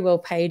while, very well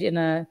paid in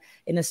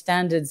a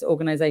standards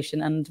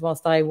organization, and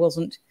whilst I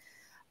wasn't,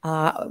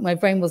 my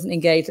brain wasn't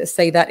engaged to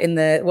say that in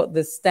what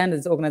the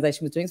standards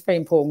organization was doing. It's very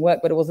important work,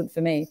 but it wasn't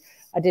for me.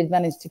 I did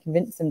manage to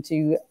convince them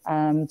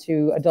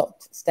to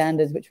adopt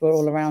standards which were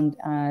all around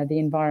the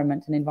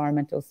environment and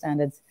environmental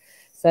standards.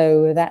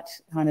 So that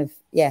kind of,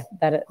 yeah,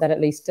 that at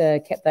least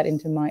kept that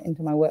into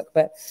my work.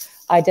 But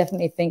I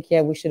definitely think,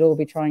 yeah, we should all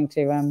be trying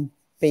to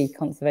be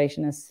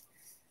conservationists.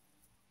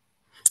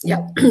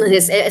 Yeah,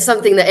 it's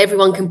something that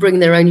everyone can bring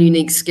their own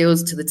unique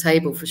skills to the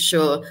table for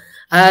sure.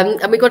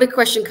 And we got a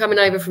question coming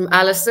over from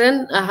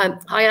Alison.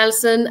 Hi,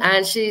 Alison,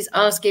 and she's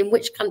asking,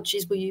 which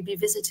countries will you be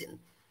visiting?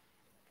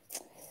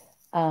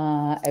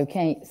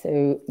 Okay,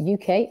 so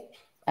UK,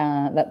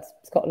 that's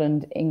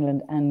Scotland,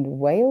 England, and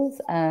Wales.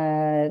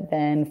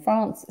 Then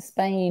France,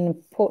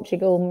 Spain,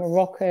 Portugal,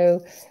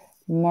 Morocco,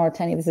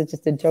 Mauritania. This is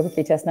just a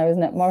geography test now,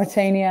 isn't it?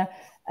 Mauritania,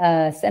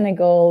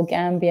 Senegal,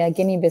 Gambia,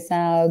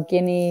 Guinea-Bissau,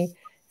 Guinea,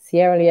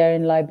 Sierra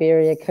Leone,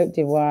 Liberia, Cote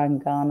d'Ivoire,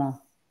 and Ghana.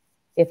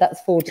 If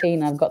that's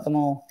 14, I've got them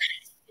all.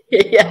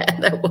 Yeah,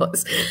 that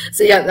was.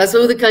 So yeah, that's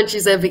all the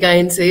countries they'll be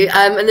going to.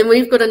 And then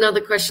we've got another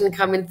question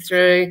coming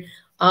through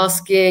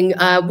asking,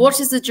 what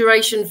is the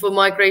duration for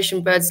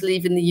migration birds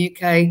leaving the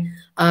UK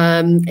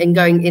and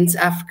going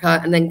into Africa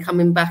and then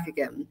coming back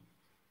again?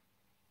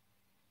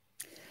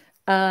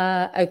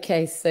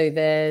 Okay, so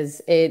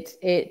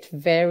it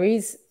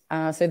varies.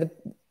 So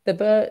the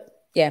bird,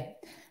 yeah,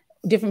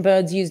 different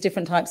birds use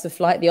different types of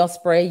flight. The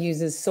osprey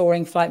uses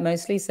soaring flight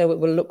mostly, so it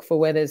will look for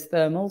where there's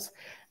thermals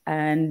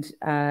and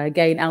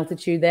gain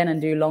altitude then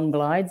and do long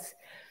glides.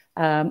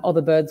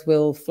 Other birds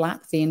will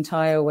flap the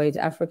entire way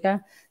to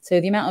Africa. So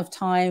the amount of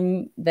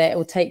time that it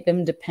will take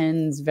them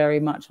depends very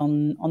much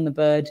on the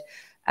bird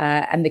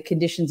and the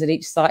conditions at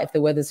each site. If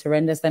the weather's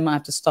horrendous, they might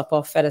have to stop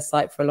off at a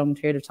site for a long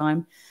period of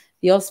time.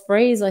 The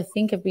ospreys, I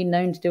think, have been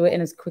known to do it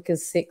in as quick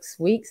as 6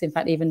 weeks, in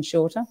fact, even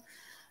shorter.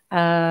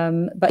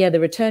 But yeah, the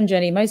return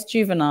journey, most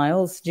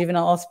juvenile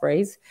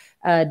ospreys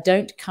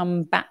don't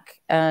come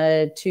back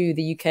to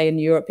the UK and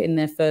Europe in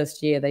their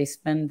first year. They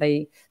spend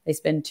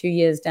 2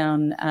 years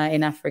down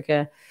in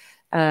Africa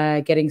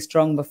getting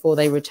strong before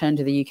they return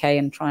to the UK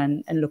and try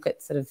and look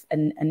at sort of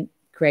and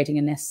creating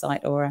a nest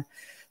site or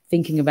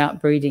thinking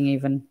about breeding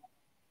even.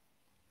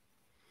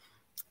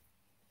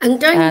 And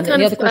going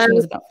the other question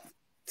was about,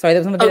 sorry,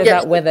 there was another bit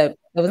about weather.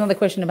 There was another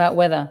question about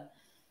weather.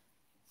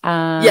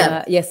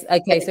 Yes.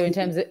 Okay. So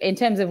in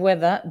terms of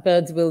weather,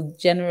 birds will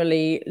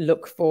generally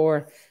look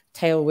for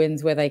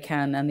tailwinds where they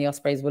can, and the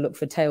ospreys will look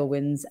for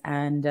tailwinds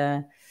and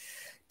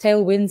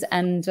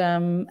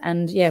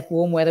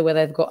warm weather where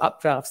they've got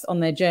updrafts. On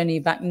their journey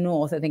back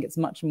north, I think it's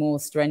much more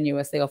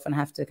strenuous. They often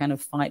have to kind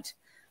of fight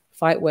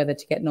weather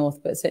to get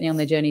north, but certainly on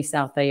their journey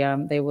south,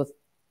 they will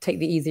take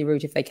the easy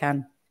route if they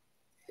can.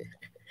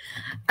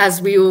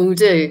 As we all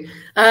do.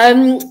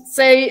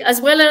 So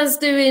as well as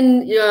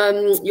doing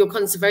your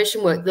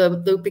conservation work,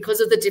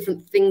 because of the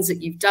different things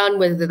that you've done,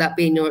 whether that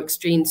be in your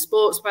extreme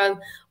sports plan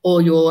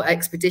or your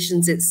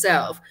expeditions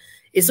itself,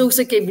 it's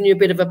also given you a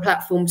bit of a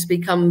platform to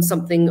become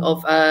something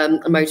of a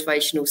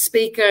motivational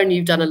speaker, and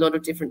you've done a lot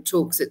of different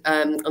talks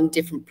on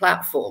different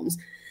platforms.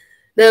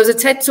 There was a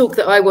TED talk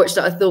that I watched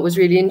that I thought was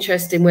really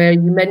interesting, where you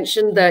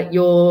mentioned that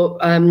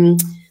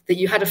that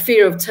you had a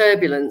fear of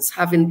turbulence,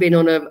 having been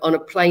on a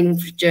plane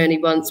journey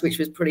once, which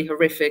was pretty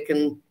horrific,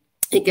 and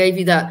it gave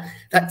you that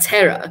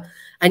terror.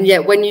 And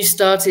yet when you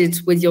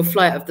started with your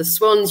flight of the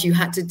swans, you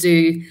had to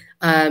do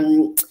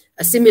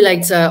a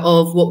simulator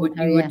of what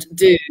you would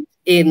do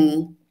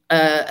in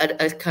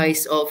a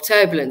case of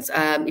turbulence.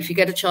 If you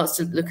get a chance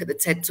to look at the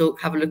TED talk,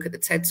 have a look at the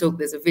TED talk.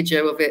 There's a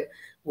video of it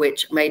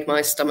which made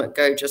my stomach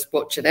go just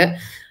watching it.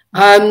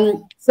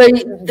 So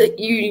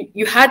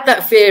you had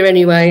that fear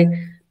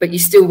anyway, but you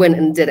still went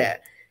and did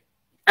it.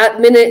 At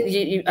the minute,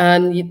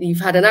 you've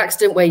had an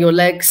accident where your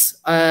legs,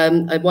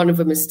 one of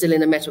them is still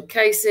in a metal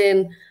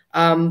casing,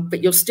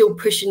 but you're still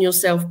pushing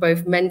yourself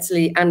both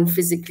mentally and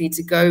physically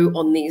to go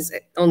on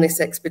this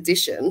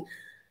expedition.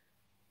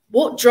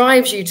 What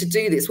drives you to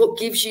do this? What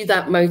gives you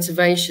that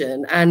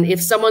motivation? And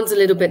if someone's a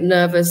little bit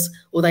nervous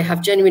or they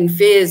have genuine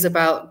fears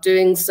about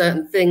doing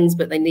certain things,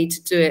 but they need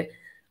to do it,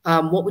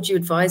 what would you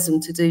advise them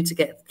to do to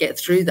get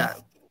through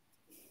that?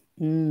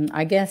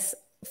 I guess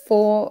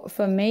for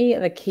me,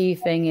 the key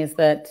thing is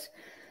that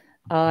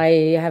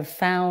I have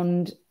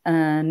found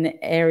an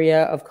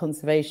area of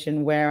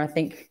conservation where I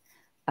think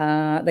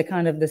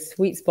the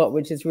sweet spot,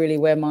 which is really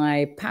where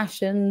my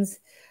passions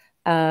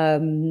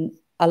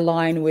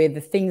align with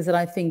the things that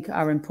I think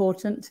are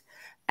important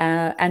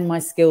and my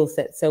skill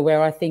set. So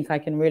where I think I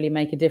can really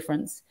make a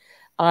difference.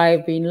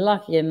 I've been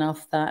lucky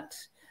enough that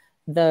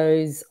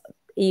those,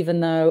 even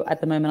though at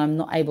the moment I'm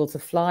not able to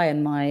fly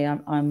and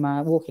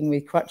I'm walking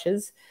with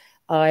crutches,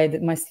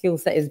 my skill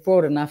set is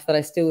broad enough that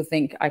I still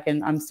think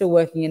I'm still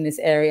working in this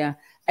area,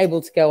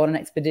 able to go on an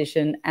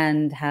expedition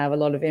and have a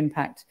lot of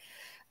impact.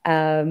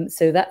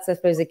 So that's, I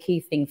suppose, a key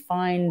thing.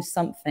 Find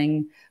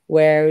something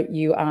where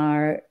you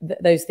are,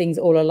 those things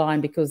all align,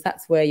 because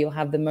that's where you'll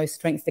have the most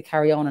strength to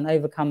carry on and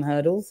overcome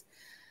hurdles.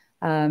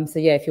 So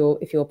yeah, if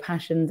your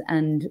passions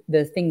and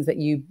the things that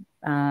you,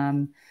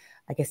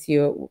 I guess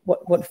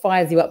what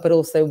fires you up, but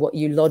also what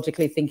you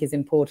logically think is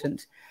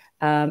important,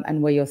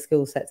 and where your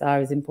skill sets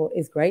are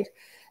is great.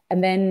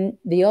 And then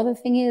the other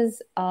thing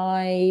is,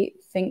 I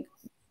think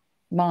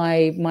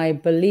my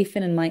belief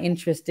in and my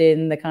interest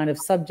in the kind of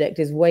subject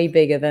is way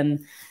bigger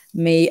than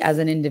me as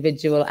an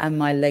individual and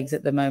my legs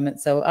at the moment.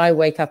 So I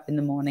wake up in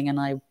the morning and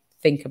I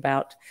think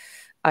about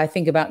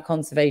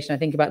conservation. I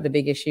think about the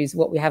big issues.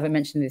 What we haven't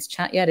mentioned in this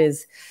chat yet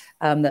is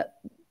that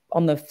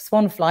on the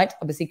swan flight,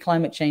 obviously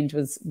climate change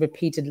was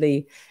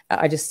repeatedly,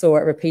 I just saw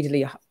it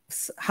repeatedly,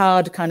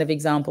 hard kind of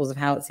examples of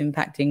how it's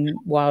impacting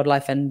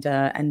wildlife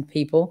and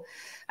people.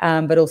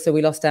 But also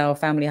we lost our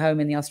family home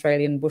in the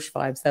Australian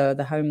bushfires, so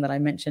the home that I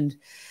mentioned,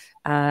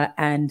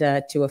 and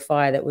to a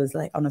fire that was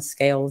like on a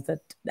scale that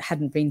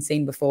hadn't been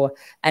seen before,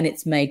 and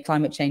it's made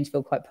climate change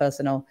feel quite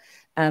personal.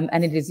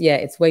 And it is, yeah,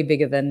 it's way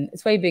bigger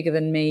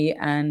than me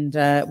and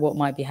what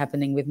might be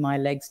happening with my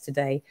legs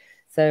today.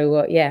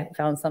 So yeah,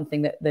 found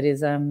something that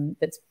is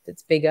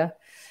that's bigger.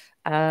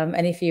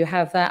 And if you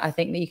have that, I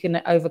think that you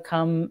can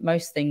overcome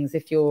most things.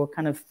 If your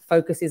kind of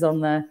focus is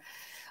on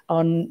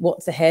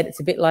what's ahead, it's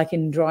a bit like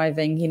in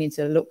driving. You need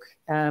to look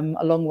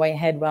a long way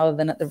ahead rather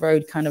than at the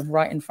road kind of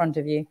right in front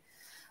of you.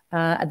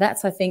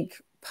 That's, I think,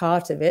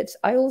 part of it.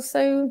 I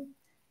also,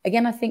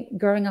 again, I think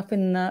growing up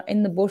in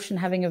the bush and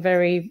having a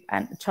very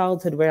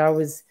childhood where I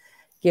was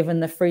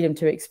given the freedom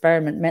to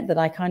experiment meant that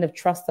I kind of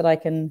trust that I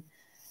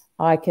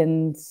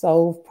can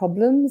solve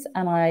problems,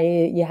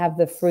 and you have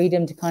the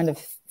freedom to kind of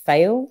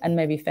fail and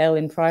maybe fail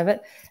in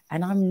private.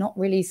 And I'm not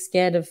really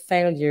scared of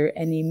failure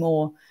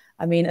anymore.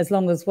 I mean, as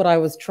long as what I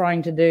was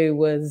trying to do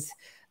was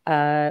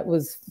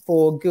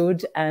for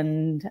good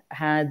and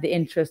had the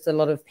interest of a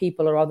lot of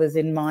people or others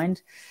in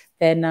mind,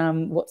 then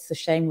what's the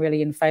shame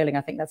really in failing?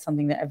 I think that's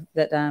something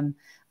that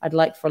I'd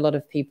like for a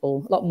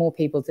lot more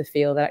people to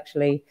feel, that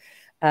actually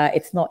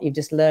It's not you've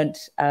just learnt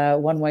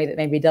one way that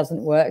maybe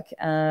doesn't work,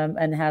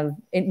 and have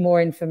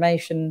more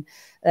information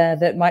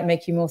that might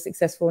make you more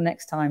successful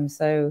next time.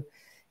 So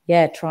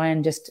yeah, try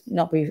and just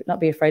not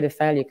be afraid of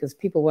failure, because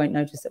people won't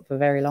notice it for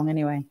very long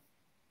anyway.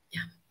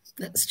 Yeah,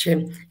 that's true.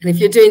 And if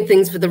you're doing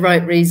things for the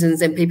right reasons,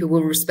 then people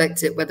will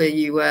respect it, whether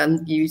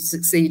you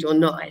succeed or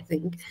not, I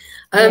think.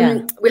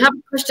 We have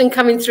a question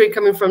coming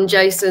from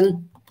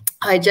Jason.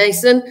 Hi,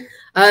 Jason.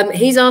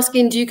 He's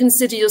asking, do you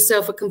consider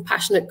yourself a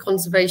compassionate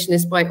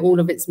conservationist by all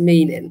of its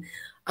meaning?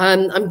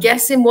 I'm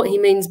guessing what he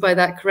means by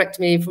that, correct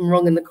me if I'm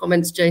wrong in the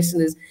comments,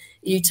 Jason, is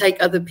you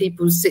take other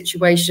people's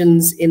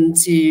situations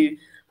into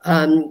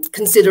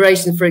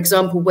consideration. For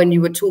example, when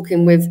you were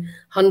talking with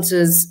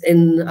hunters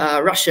in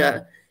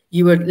Russia,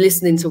 you were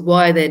listening to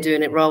why they're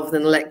doing it rather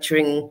than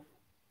lecturing,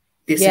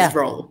 this is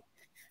wrong.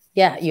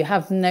 Yeah, you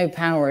have no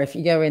power if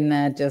you go in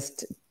there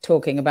just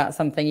talking about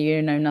something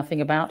you know nothing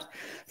about.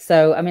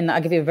 So, I mean,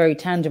 I'll give you a very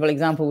tangible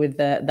example with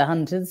the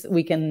hunters.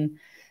 We can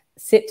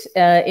sit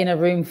in a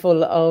room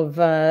full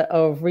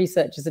of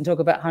researchers and talk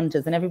about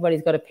hunters, and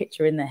everybody's got a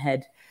picture in their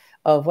head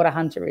of what a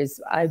hunter is.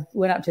 I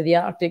went up to the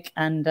Arctic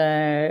and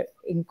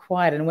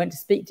inquired and went to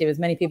speak to as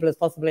many people as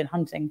possible in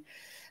hunting.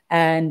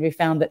 And we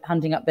found that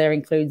hunting up there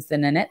includes the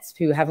Nanets,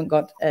 who haven't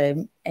got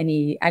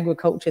any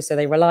agriculture, so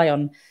they rely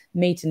on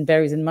meat and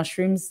berries and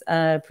mushrooms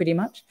pretty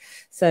much.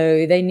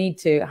 So they need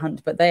to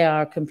hunt, but they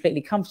are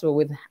completely comfortable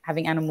with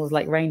having animals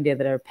like reindeer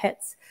that are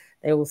pets.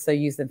 They also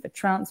use them for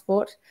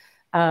transport,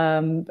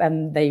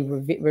 and they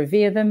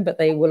revere them, but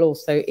they will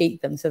also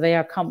eat them. So they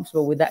are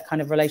comfortable with that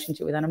kind of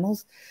relationship with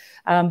animals.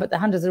 But the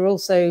hunters are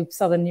also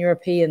Southern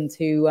Europeans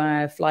who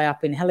fly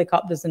up in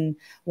helicopters and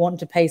want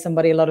to pay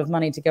somebody a lot of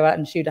money to go out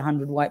and shoot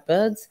 100 white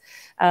birds.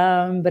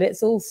 But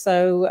it's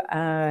also,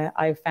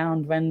 I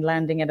found when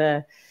landing in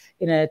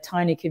a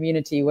tiny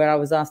community where I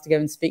was asked to go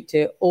and speak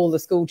to all the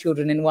school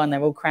children in one, they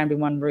were all crammed in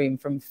one room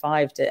from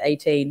 5 to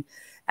 18.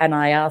 And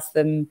I asked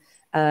them,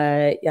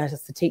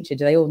 as the teacher,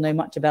 do they all know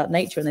much about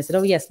nature? And they said,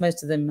 oh yes,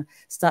 most of them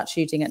start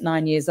shooting at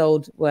 9 years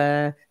old,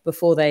 where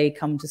before they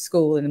come to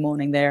school in the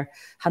morning, they're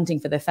hunting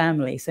for their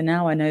family. So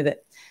now I know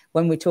that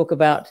when we talk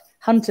about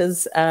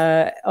hunters,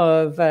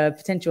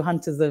 potential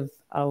hunters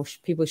of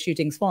people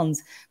shooting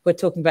swans, we're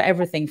talking about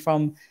everything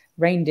from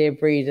reindeer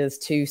breeders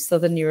to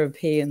Southern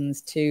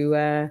Europeans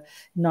to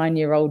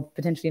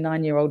potentially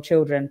 9-year-old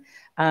children.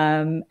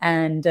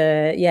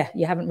 Yeah,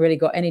 you haven't really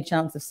got any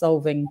chance of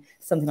solving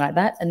something like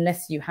that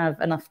unless you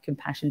have enough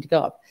compassion to go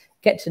up,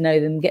 get to know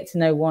them, get to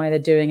know why they're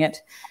doing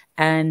it.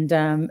 And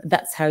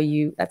that's how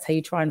you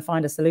try and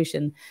find a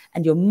solution.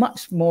 And you're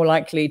much more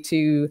likely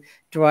to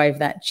drive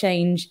that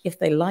change if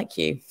they like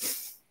you.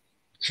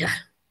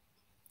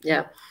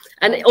 Yeah.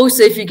 And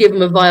also if you give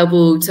them a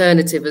viable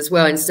alternative as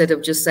well, instead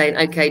of just saying,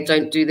 okay,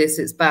 don't do this,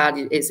 it's bad,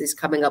 it's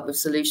coming up with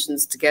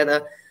solutions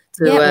together.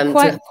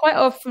 Quite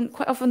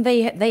often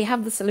they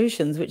have the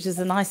solutions, which is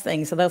a nice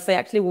thing. So they'll say,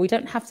 actually, well, we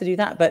don't have to do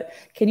that, but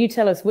can you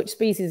tell us which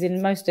species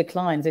in most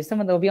decline? So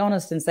someone will be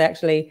honest and say,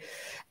 actually,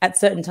 at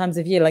certain times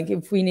of year, like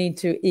if we need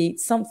to eat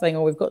something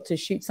or we've got to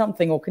shoot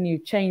something, or can you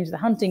change the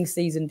hunting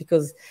season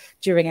because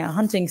during our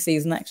hunting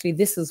season, actually,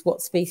 this is what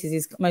species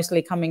is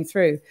mostly coming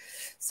through.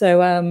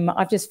 So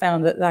I've just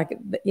found that,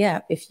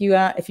 if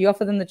you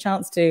offer them the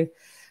chance to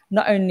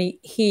not only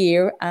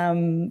hear, I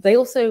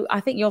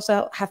think you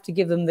also have to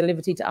give them the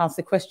liberty to ask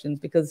the questions,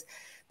 because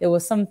there were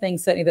some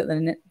things certainly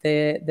that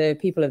the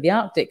people of the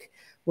Arctic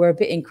were a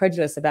bit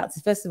incredulous about. So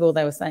first of all,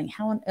 they were saying,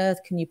 how on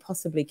earth can you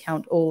possibly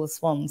count all the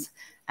swans?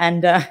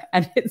 And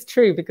it's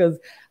true, because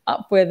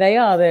up where they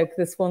are,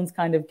 the swans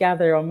kind of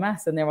gather en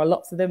masse, and there are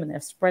lots of them, and they're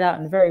spread out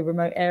in very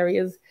remote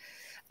areas.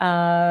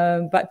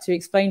 But to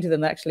explain to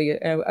them, actually,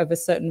 over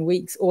certain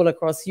weeks all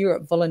across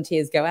Europe,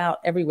 volunteers go out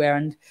everywhere,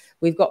 and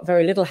we've got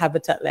very little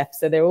habitat left.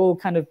 So they're all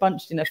kind of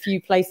bunched in a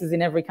few places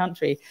in every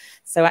country.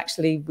 So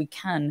actually we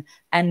can,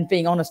 and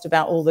being honest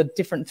about all the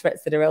different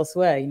threats that are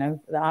elsewhere,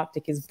 the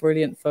Arctic is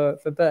brilliant for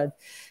birds.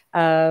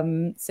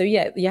 So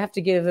yeah, you have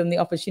to give them the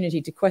opportunity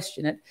to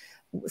question it.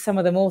 Some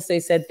of them also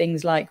said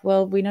things like,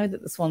 well, we know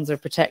that the swans are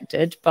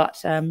protected,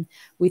 but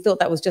we thought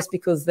that was just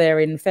because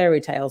they're in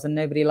fairy tales, and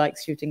nobody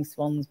likes shooting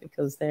swans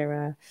because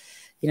they're,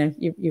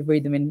 you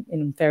read them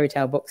in fairy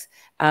tale books.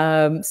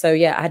 So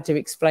yeah, I had to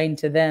explain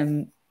to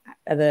them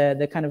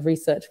the kind of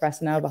research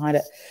rationale behind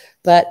it,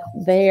 but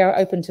they are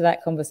open to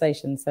that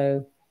conversation.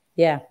 So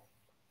yeah.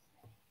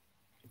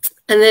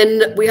 And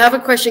then we have a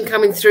question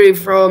coming through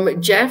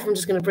from Jeff. I'm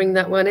just going to bring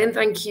that one in.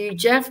 Thank you,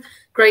 Jeff.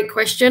 Great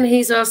question.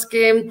 He's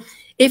asking,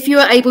 if you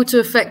are able to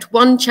affect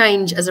one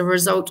change as a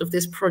result of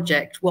this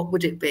project, what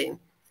would it be?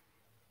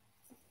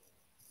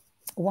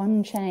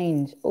 One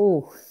change.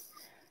 Oh,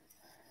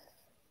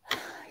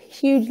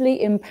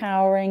 hugely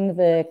empowering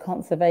the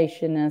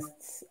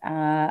conservationists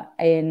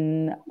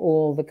in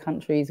all the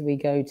countries we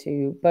go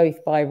to,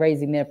 both by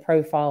raising their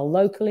profile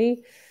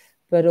locally,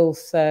 but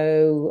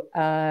also,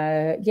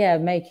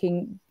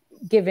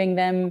 giving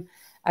them,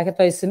 I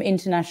suppose, some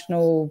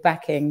international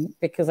backing,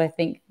 because I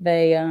think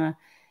they,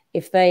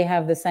 if they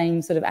have the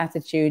same sort of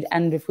attitude,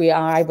 and if we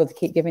are able to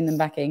keep giving them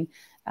backing,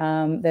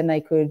 then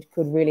they could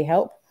really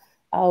help.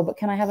 Oh, but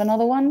can I have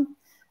another one?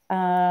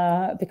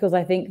 Because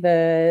I think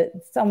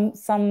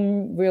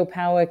some real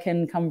power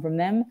can come from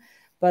them,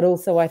 but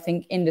also I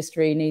think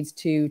industry needs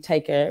to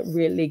take a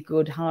really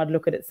good hard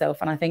look at itself.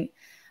 And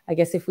I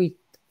guess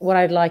what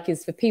I'd like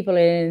is for people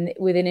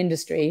within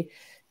industry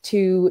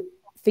to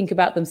think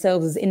about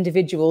themselves as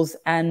individuals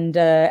and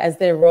as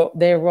their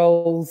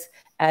roles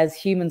as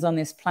humans on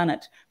this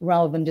planet,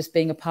 rather than just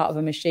being a part of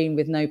a machine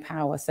with no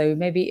power. So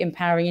maybe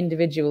empowering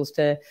individuals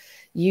to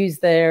use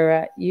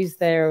their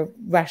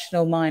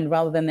rational mind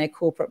rather than their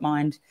corporate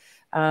mind.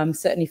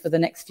 Certainly for the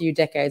next few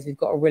decades, we've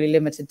got a really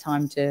limited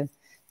time to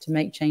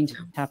make change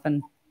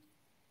happen.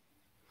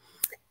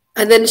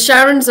 And then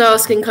Sharon's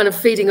asking, kind of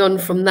feeding on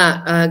from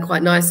that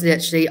quite nicely,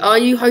 actually, are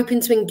you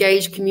hoping to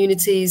engage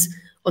communities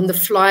on the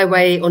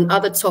flyway on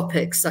other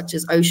topics such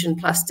as ocean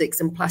plastics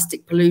and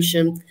plastic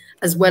pollution,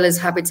 as well as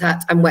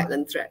habitat and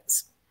wetland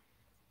threats?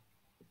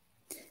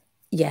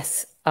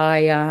 Yes,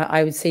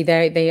 I would say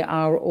they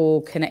are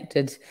all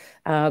connected.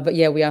 But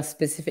yeah, we are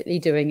specifically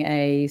doing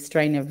a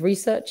strain of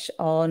research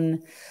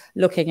on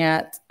looking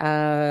at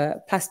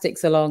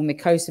plastics along the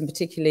coast, and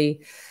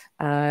particularly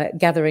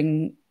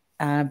doing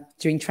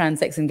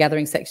transects and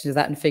gathering sections of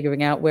that and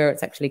figuring out where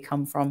it's actually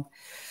come from.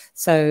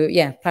 So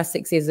yeah,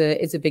 plastics is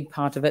a big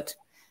part of it.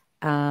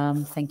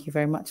 Thank you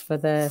very much for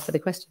the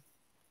question.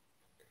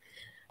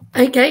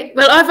 Okay,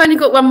 well, I've only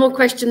got one more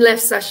question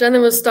left, Sacha, and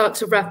then we'll start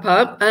to wrap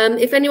up.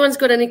 If anyone's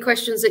got any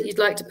questions that you'd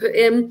like to put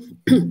in,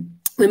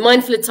 we're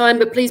mindful of time,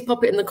 but please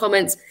pop it in the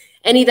comments.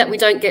 Any that we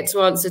don't get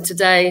to answer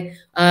today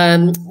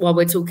while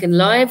we're talking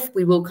live,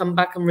 we will come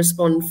back and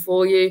respond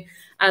for you.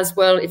 As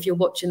well, if you're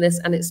watching this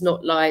and it's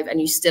not live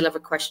and you still have a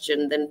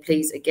question, then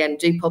please, again,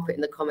 do pop it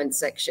in the comments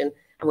section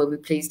and we'll be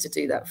pleased to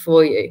do that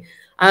for you.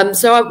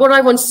 So what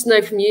I wanted to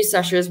know from you,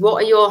 Sacha, is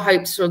what are your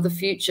hopes for the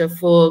future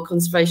for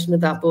Conservation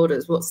Without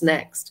Borders? What's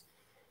next?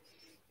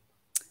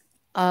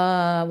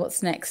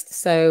 What's next?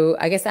 So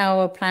I guess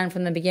our plan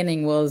from the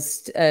beginning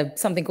was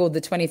something called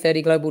the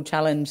 2030 Global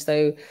Challenge.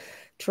 So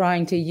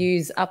trying to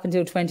use up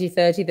until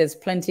 2030, there's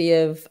plenty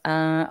of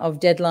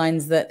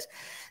deadlines that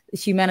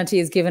humanity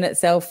has given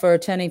itself for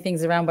turning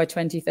things around by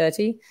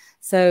 2030.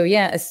 So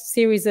yeah, a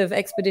series of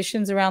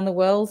expeditions around the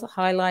world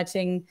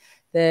highlighting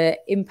the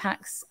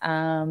impacts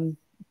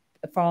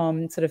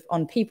from sort of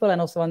on people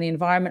and also on the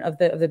environment of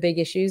the big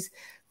issues,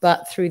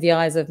 but through the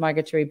eyes of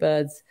migratory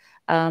birds.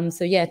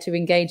 So yeah, to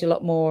engage a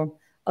lot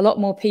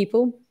more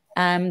people,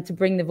 to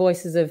bring the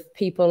voices of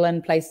people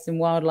and places and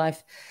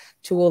wildlife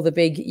to all the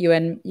big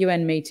UN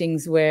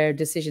meetings where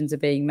decisions are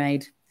being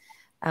made.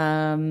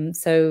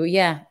 So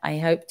yeah, I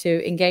hope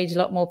to engage a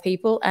lot more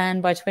people,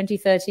 and by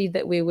 2030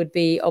 that we would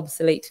be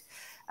obsolete.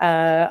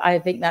 I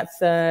think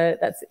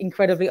that's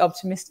incredibly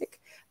optimistic.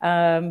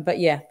 But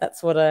yeah,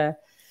 that's what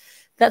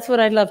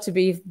I'd love to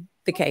be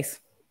the case.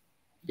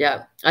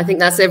 Yeah, I think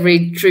that's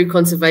every true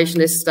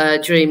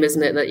conservationist dream,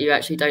 isn't it? That you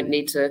actually don't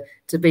need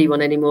to be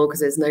one anymore because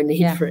there's no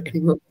need for it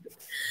anymore.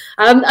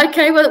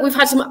 Okay, well, we've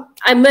had some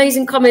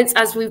amazing comments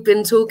as we've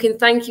been talking.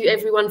 Thank you,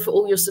 everyone, for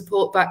all your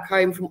support back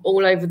home from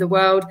all over the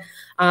world.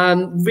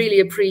 Really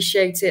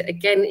appreciate it.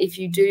 Again, if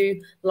you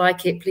do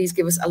like it, please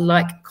give us a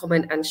like,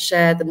 comment, and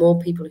share. The more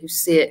people who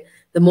see it,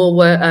 the more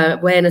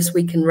awareness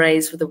we can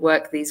raise for the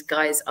work these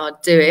guys are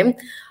doing.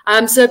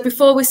 So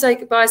before we say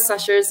goodbye,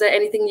 Sacha, is there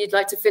anything you'd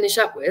like to finish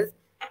up with?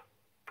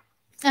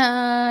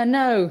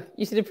 No,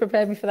 you should have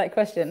prepared me for that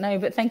question. No,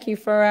 but thank you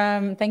for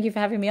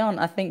having me on.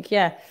 I think,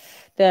 yeah,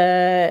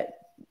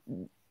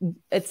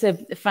 it's a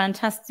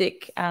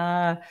fantastic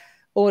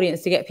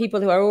audience to get people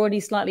who are already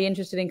slightly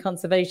interested in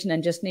conservation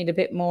and just need a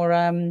bit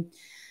more,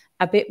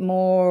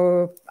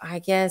 I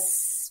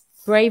guess,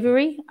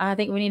 bravery. I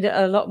think we need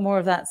a lot more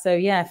of that. So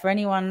yeah, for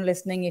anyone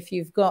listening, if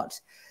you've got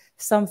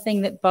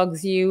something that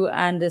bugs you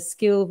and a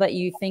skill that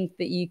you think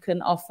that you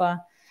can offer,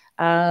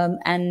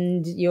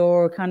 and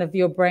your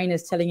brain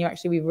is telling you,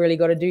 actually, we've really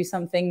got to do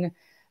something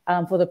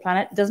for the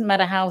planet. It doesn't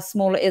matter how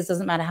small it is,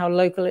 doesn't matter how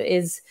local it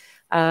is.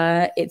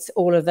 It's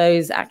all of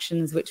those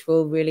actions which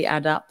will really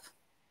add up.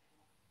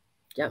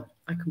 Yeah,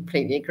 I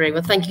completely agree.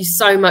 Well, thank you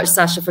so much,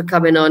 Sacha, for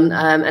coming on.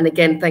 And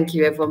again, thank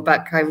you everyone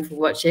back home for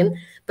watching.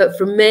 But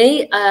from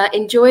me,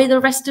 enjoy the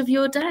rest of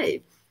your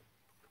day.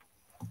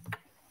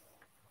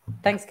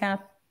 Thanks,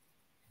 Kath.